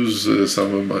to use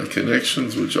some of my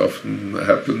connections, which often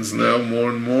happens now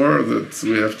more and more, that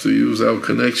we have to use our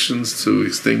connections to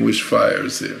extinguish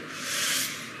fires here.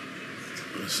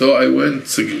 So I went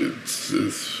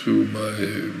through my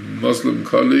Muslim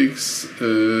colleagues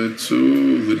to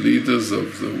the leaders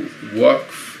of the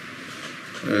Waqf,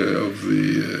 of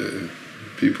the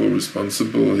people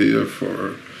responsible here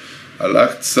for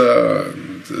Al-Aqsa,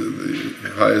 and the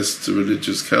highest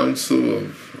religious council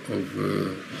of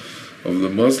the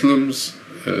Muslims,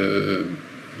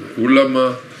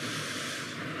 ulama,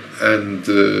 and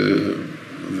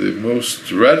the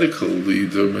most radical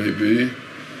leader maybe,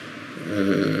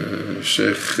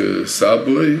 Sheikh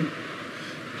Sabri,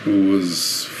 who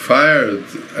was fired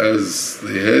as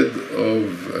the head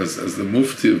of, as the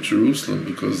Mufti of Jerusalem,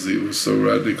 because he was so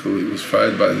radical. He was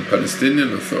fired by the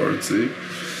Palestinian Authority,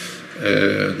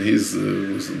 and he was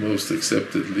the most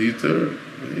accepted leader.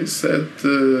 He said,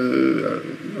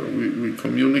 we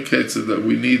communicated that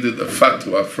we needed a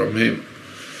fatwa from him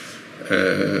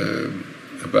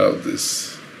about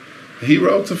this. He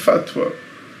wrote a fatwa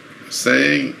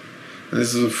saying And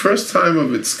this is the first time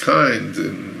of its kind,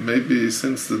 and maybe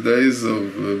since the days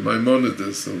of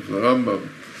Maimonides, of the Rambam,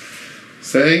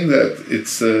 saying that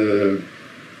it's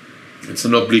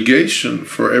an obligation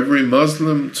for every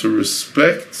Muslim to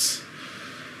respect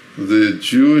the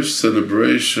Jewish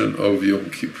celebration of Yom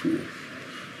Kippur.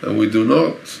 And we do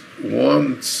not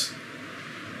want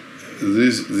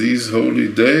these holy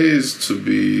days to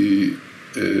be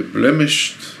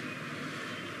blemished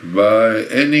by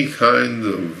any kind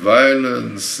of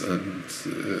violence and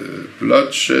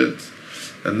bloodshed,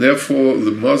 and therefore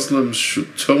the Muslims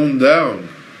should tone down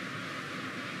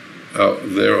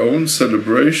their own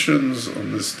celebrations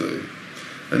on this day.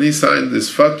 And he signed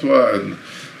this fatwa, and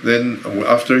then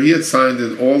after he had signed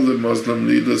it, all the Muslim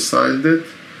leaders signed it,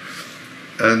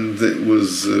 and it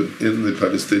was in the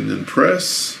Palestinian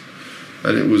press,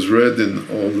 and it was read in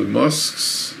all the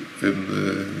mosques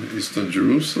in eastern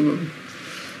Jerusalem.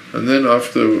 And then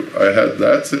after I had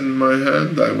that in my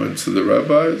hand, I went to the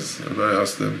rabbis and I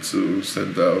asked them to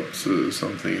send out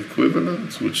something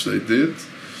equivalent, which they did.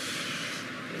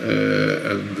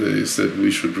 And they said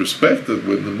we should respect that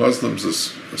when the Muslims are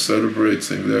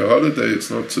celebrating their holiday, it's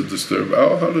not to disturb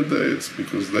our holiday, it's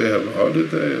because they have a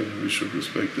holiday and we should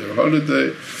respect their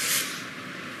holiday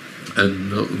and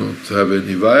not have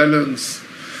any violence.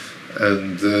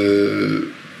 And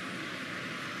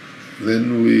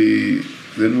then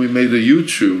we made a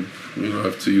YouTube. We don't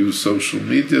have to use social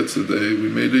media today. We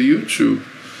made a YouTube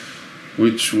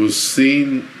which was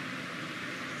seen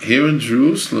here in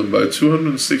Jerusalem by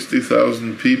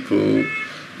 260,000 people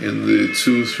in the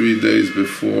 2-3 days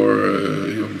before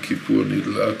Yom Kippur and Eid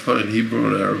al-Adha in Hebrew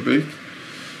and Arabic,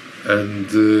 and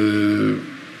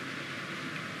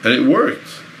it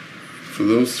worked. For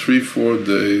those 3-4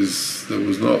 days, there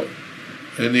was not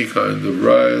any kind of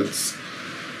riots,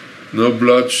 no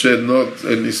bloodshed, not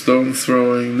any stone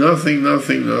throwing, nothing. And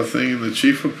the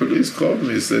chief of police called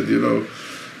me and said, you know,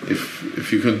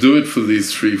 if you can do it for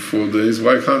these 3-4 days,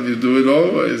 why can't you do it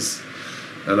always?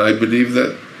 And I believe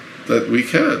that we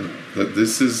can, that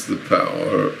this is the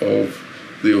power of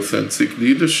the authentic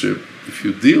leadership, if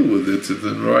you deal with it in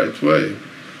the right way.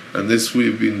 And this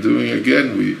we've been doing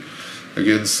again. We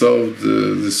again solved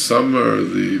this summer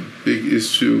the big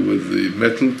issue with the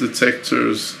metal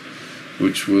detectors,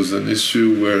 which was an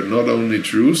issue where not only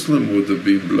Jerusalem would have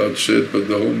been bloodshed, but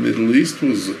the whole Middle East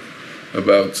was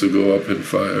about to go up in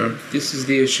fire. This is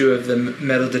the issue of the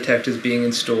metal detectors being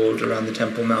installed around the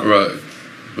Temple Mount. Right.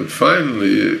 But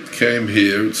finally it came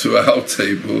here to our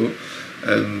table,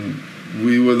 and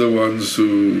we were the ones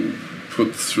who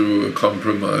put through a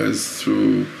compromise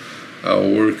through our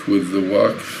work with the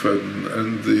Waqf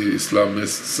and the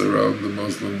Islamists around the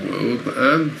Muslim world,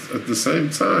 and at the same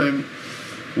time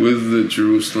with the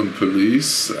Jerusalem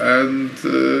police, and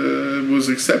was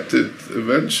accepted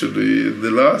eventually in the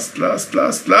last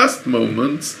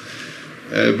moments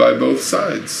by both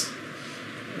sides,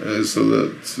 so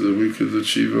that we could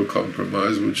achieve a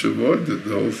compromise which avoided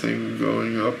the whole thing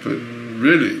going up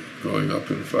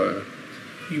in fire.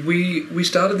 We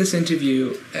started this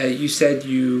interview, you said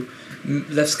you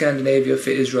left Scandinavia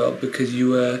for Israel because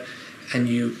you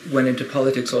went into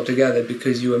politics altogether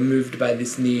because you were moved by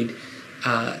this need.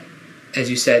 As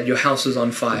you said, your house was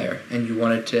on fire and you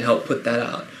wanted to help put that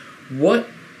out. What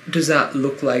does that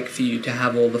look like for you to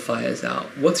have all the fires out?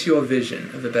 What's your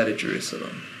vision of a better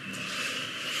Jerusalem?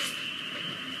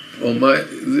 Well,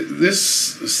 this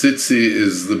city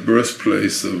is the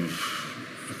birthplace of,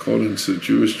 according to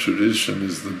Jewish tradition,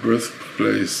 is the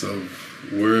birthplace of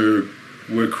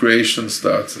where creation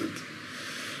started.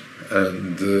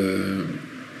 And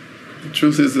the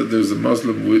truth is that there's a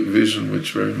Muslim vision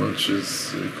which very much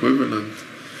is equivalent,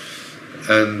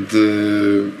 and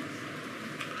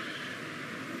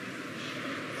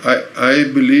I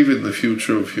believe in the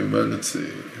future of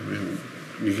humanity. I mean,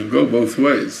 you can go both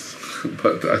ways,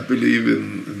 but I believe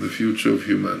in the future of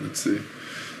humanity.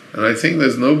 And I think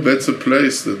there's no better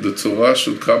place that the Torah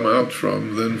should come out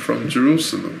from than from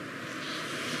Jerusalem.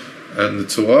 And the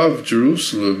Torah of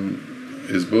Jerusalem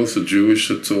is both a Jewish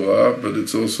Torah, but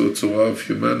it's also a Torah of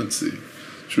humanity.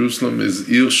 Jerusalem is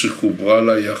Ir Shechubra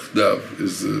La Yachdav,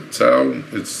 is a town,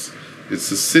 it's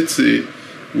a city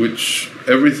which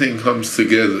everything comes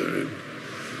together in.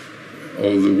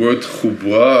 Or the word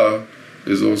Chubra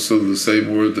is also the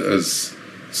same word as,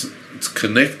 it's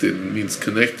connected, it means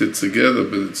connected together,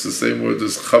 but it's the same word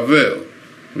as Chaver,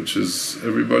 which is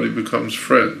everybody becomes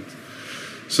friend.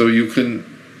 So you can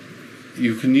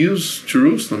use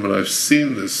Jerusalem, and I've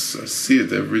seen this, I see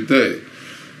it every day.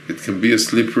 It can be a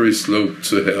slippery slope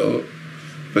to hell,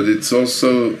 but it's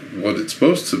also, what it's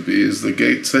supposed to be is the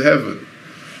gate to heaven.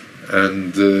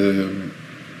 And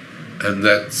and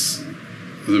that's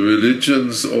the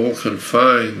religions all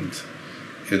confined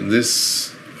in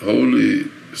this holy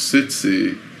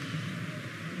city,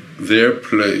 their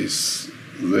place,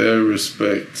 their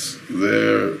respect,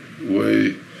 their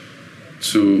way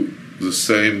to the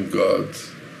same God.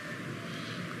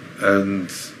 And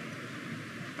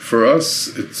for us,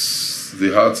 it's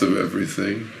the heart of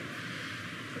everything.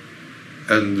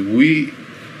 And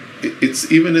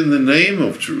it's even in the name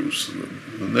of Jerusalem.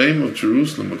 The name of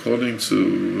Jerusalem, according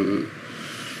to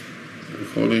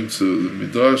the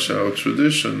Midrash, our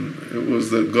tradition, it was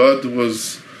that God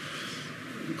was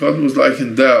like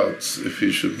in doubt if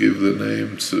he should give the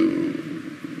name to,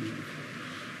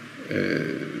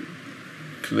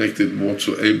 connected more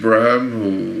to Abraham,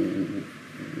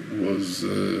 it was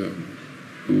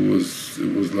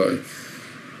like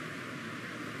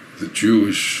the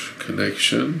Jewish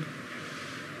connection,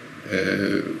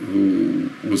 who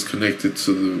was connected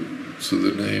to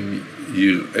the name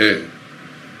Yir'eh.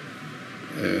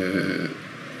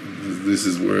 This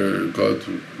is where God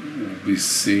will be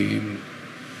seen,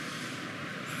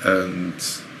 and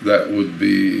that would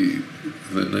be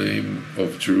the name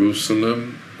of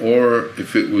Jerusalem, or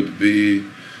if it would be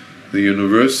the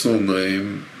universal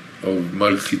name of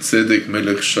Melchizedek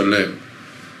Melech Shalem,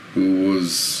 who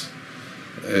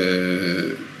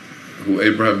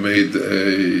Abraham made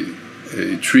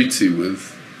a treaty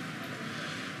with.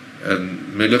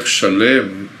 And Melech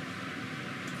Shalem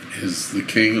is the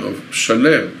king of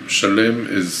Shalem. Shalem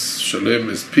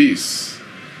is peace,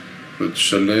 but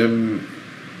Shalem.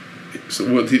 So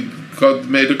God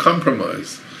made a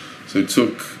compromise. So he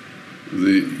took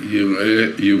the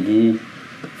Yeru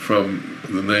from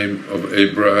the name of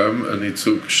Abraham, and he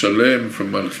took Shalem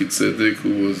from Melchizedek,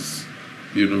 who was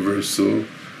universal,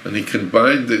 and he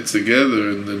combined it together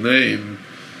in the name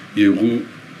Yeru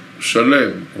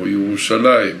Shalem or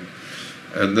Yerushalayim,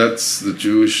 and that's the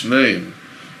Jewish name.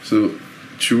 So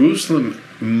Jerusalem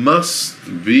must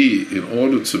be, in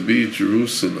order to be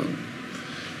Jerusalem,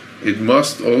 it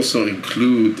must also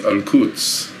include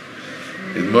Al-Quds.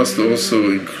 It must also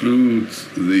include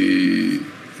the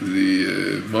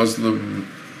Muslim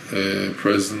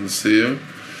presence here,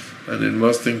 and it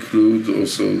must include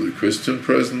also the Christian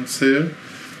presence here,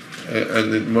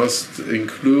 and it must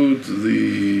include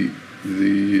the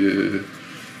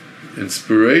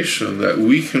inspiration that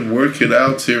we can work it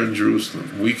out here in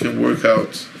Jerusalem. We can work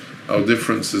out our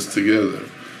differences together.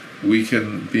 We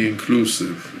can be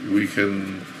inclusive. We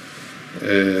can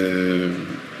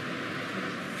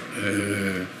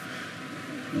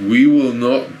we will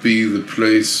not be the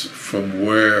place from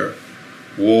where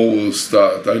war will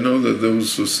start. I know that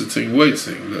those who are sitting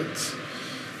waiting, that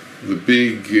the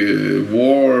big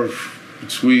war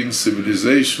between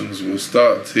civilizations will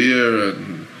start here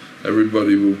and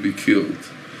everybody will be killed.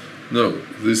 No,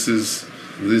 this is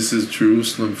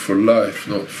Jerusalem for life,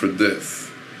 not for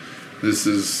death. This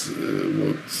is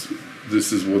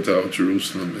what our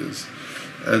Jerusalem is.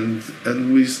 And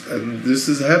this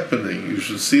is happening. You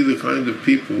should see the kind of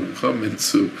people who come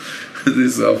into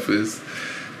this office,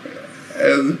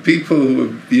 and the people who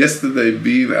have yesterday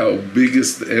been our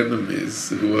biggest enemies,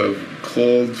 who have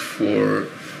called for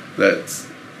that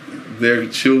their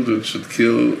children should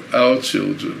kill our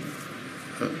children,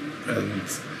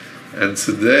 and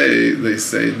today they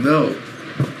say no,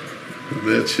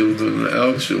 their children and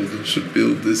our children should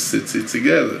build this city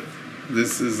together.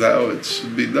 This is how it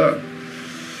should be done.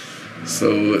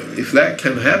 So if that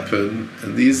can happen,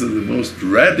 and these are the most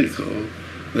radical,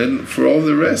 then for all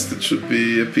the rest it should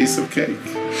be a piece of cake.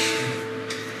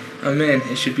 Amen.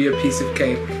 It should be a piece of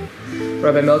cake.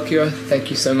 Rabbi Melchior,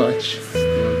 thank you so much.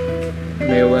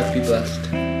 May your work be blessed.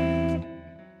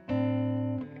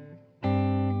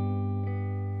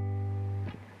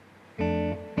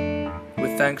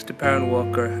 With thanks to Perrin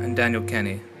Walker and Daniel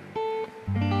Kenny.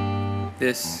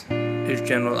 This is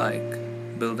General Ike,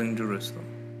 Building Jerusalem.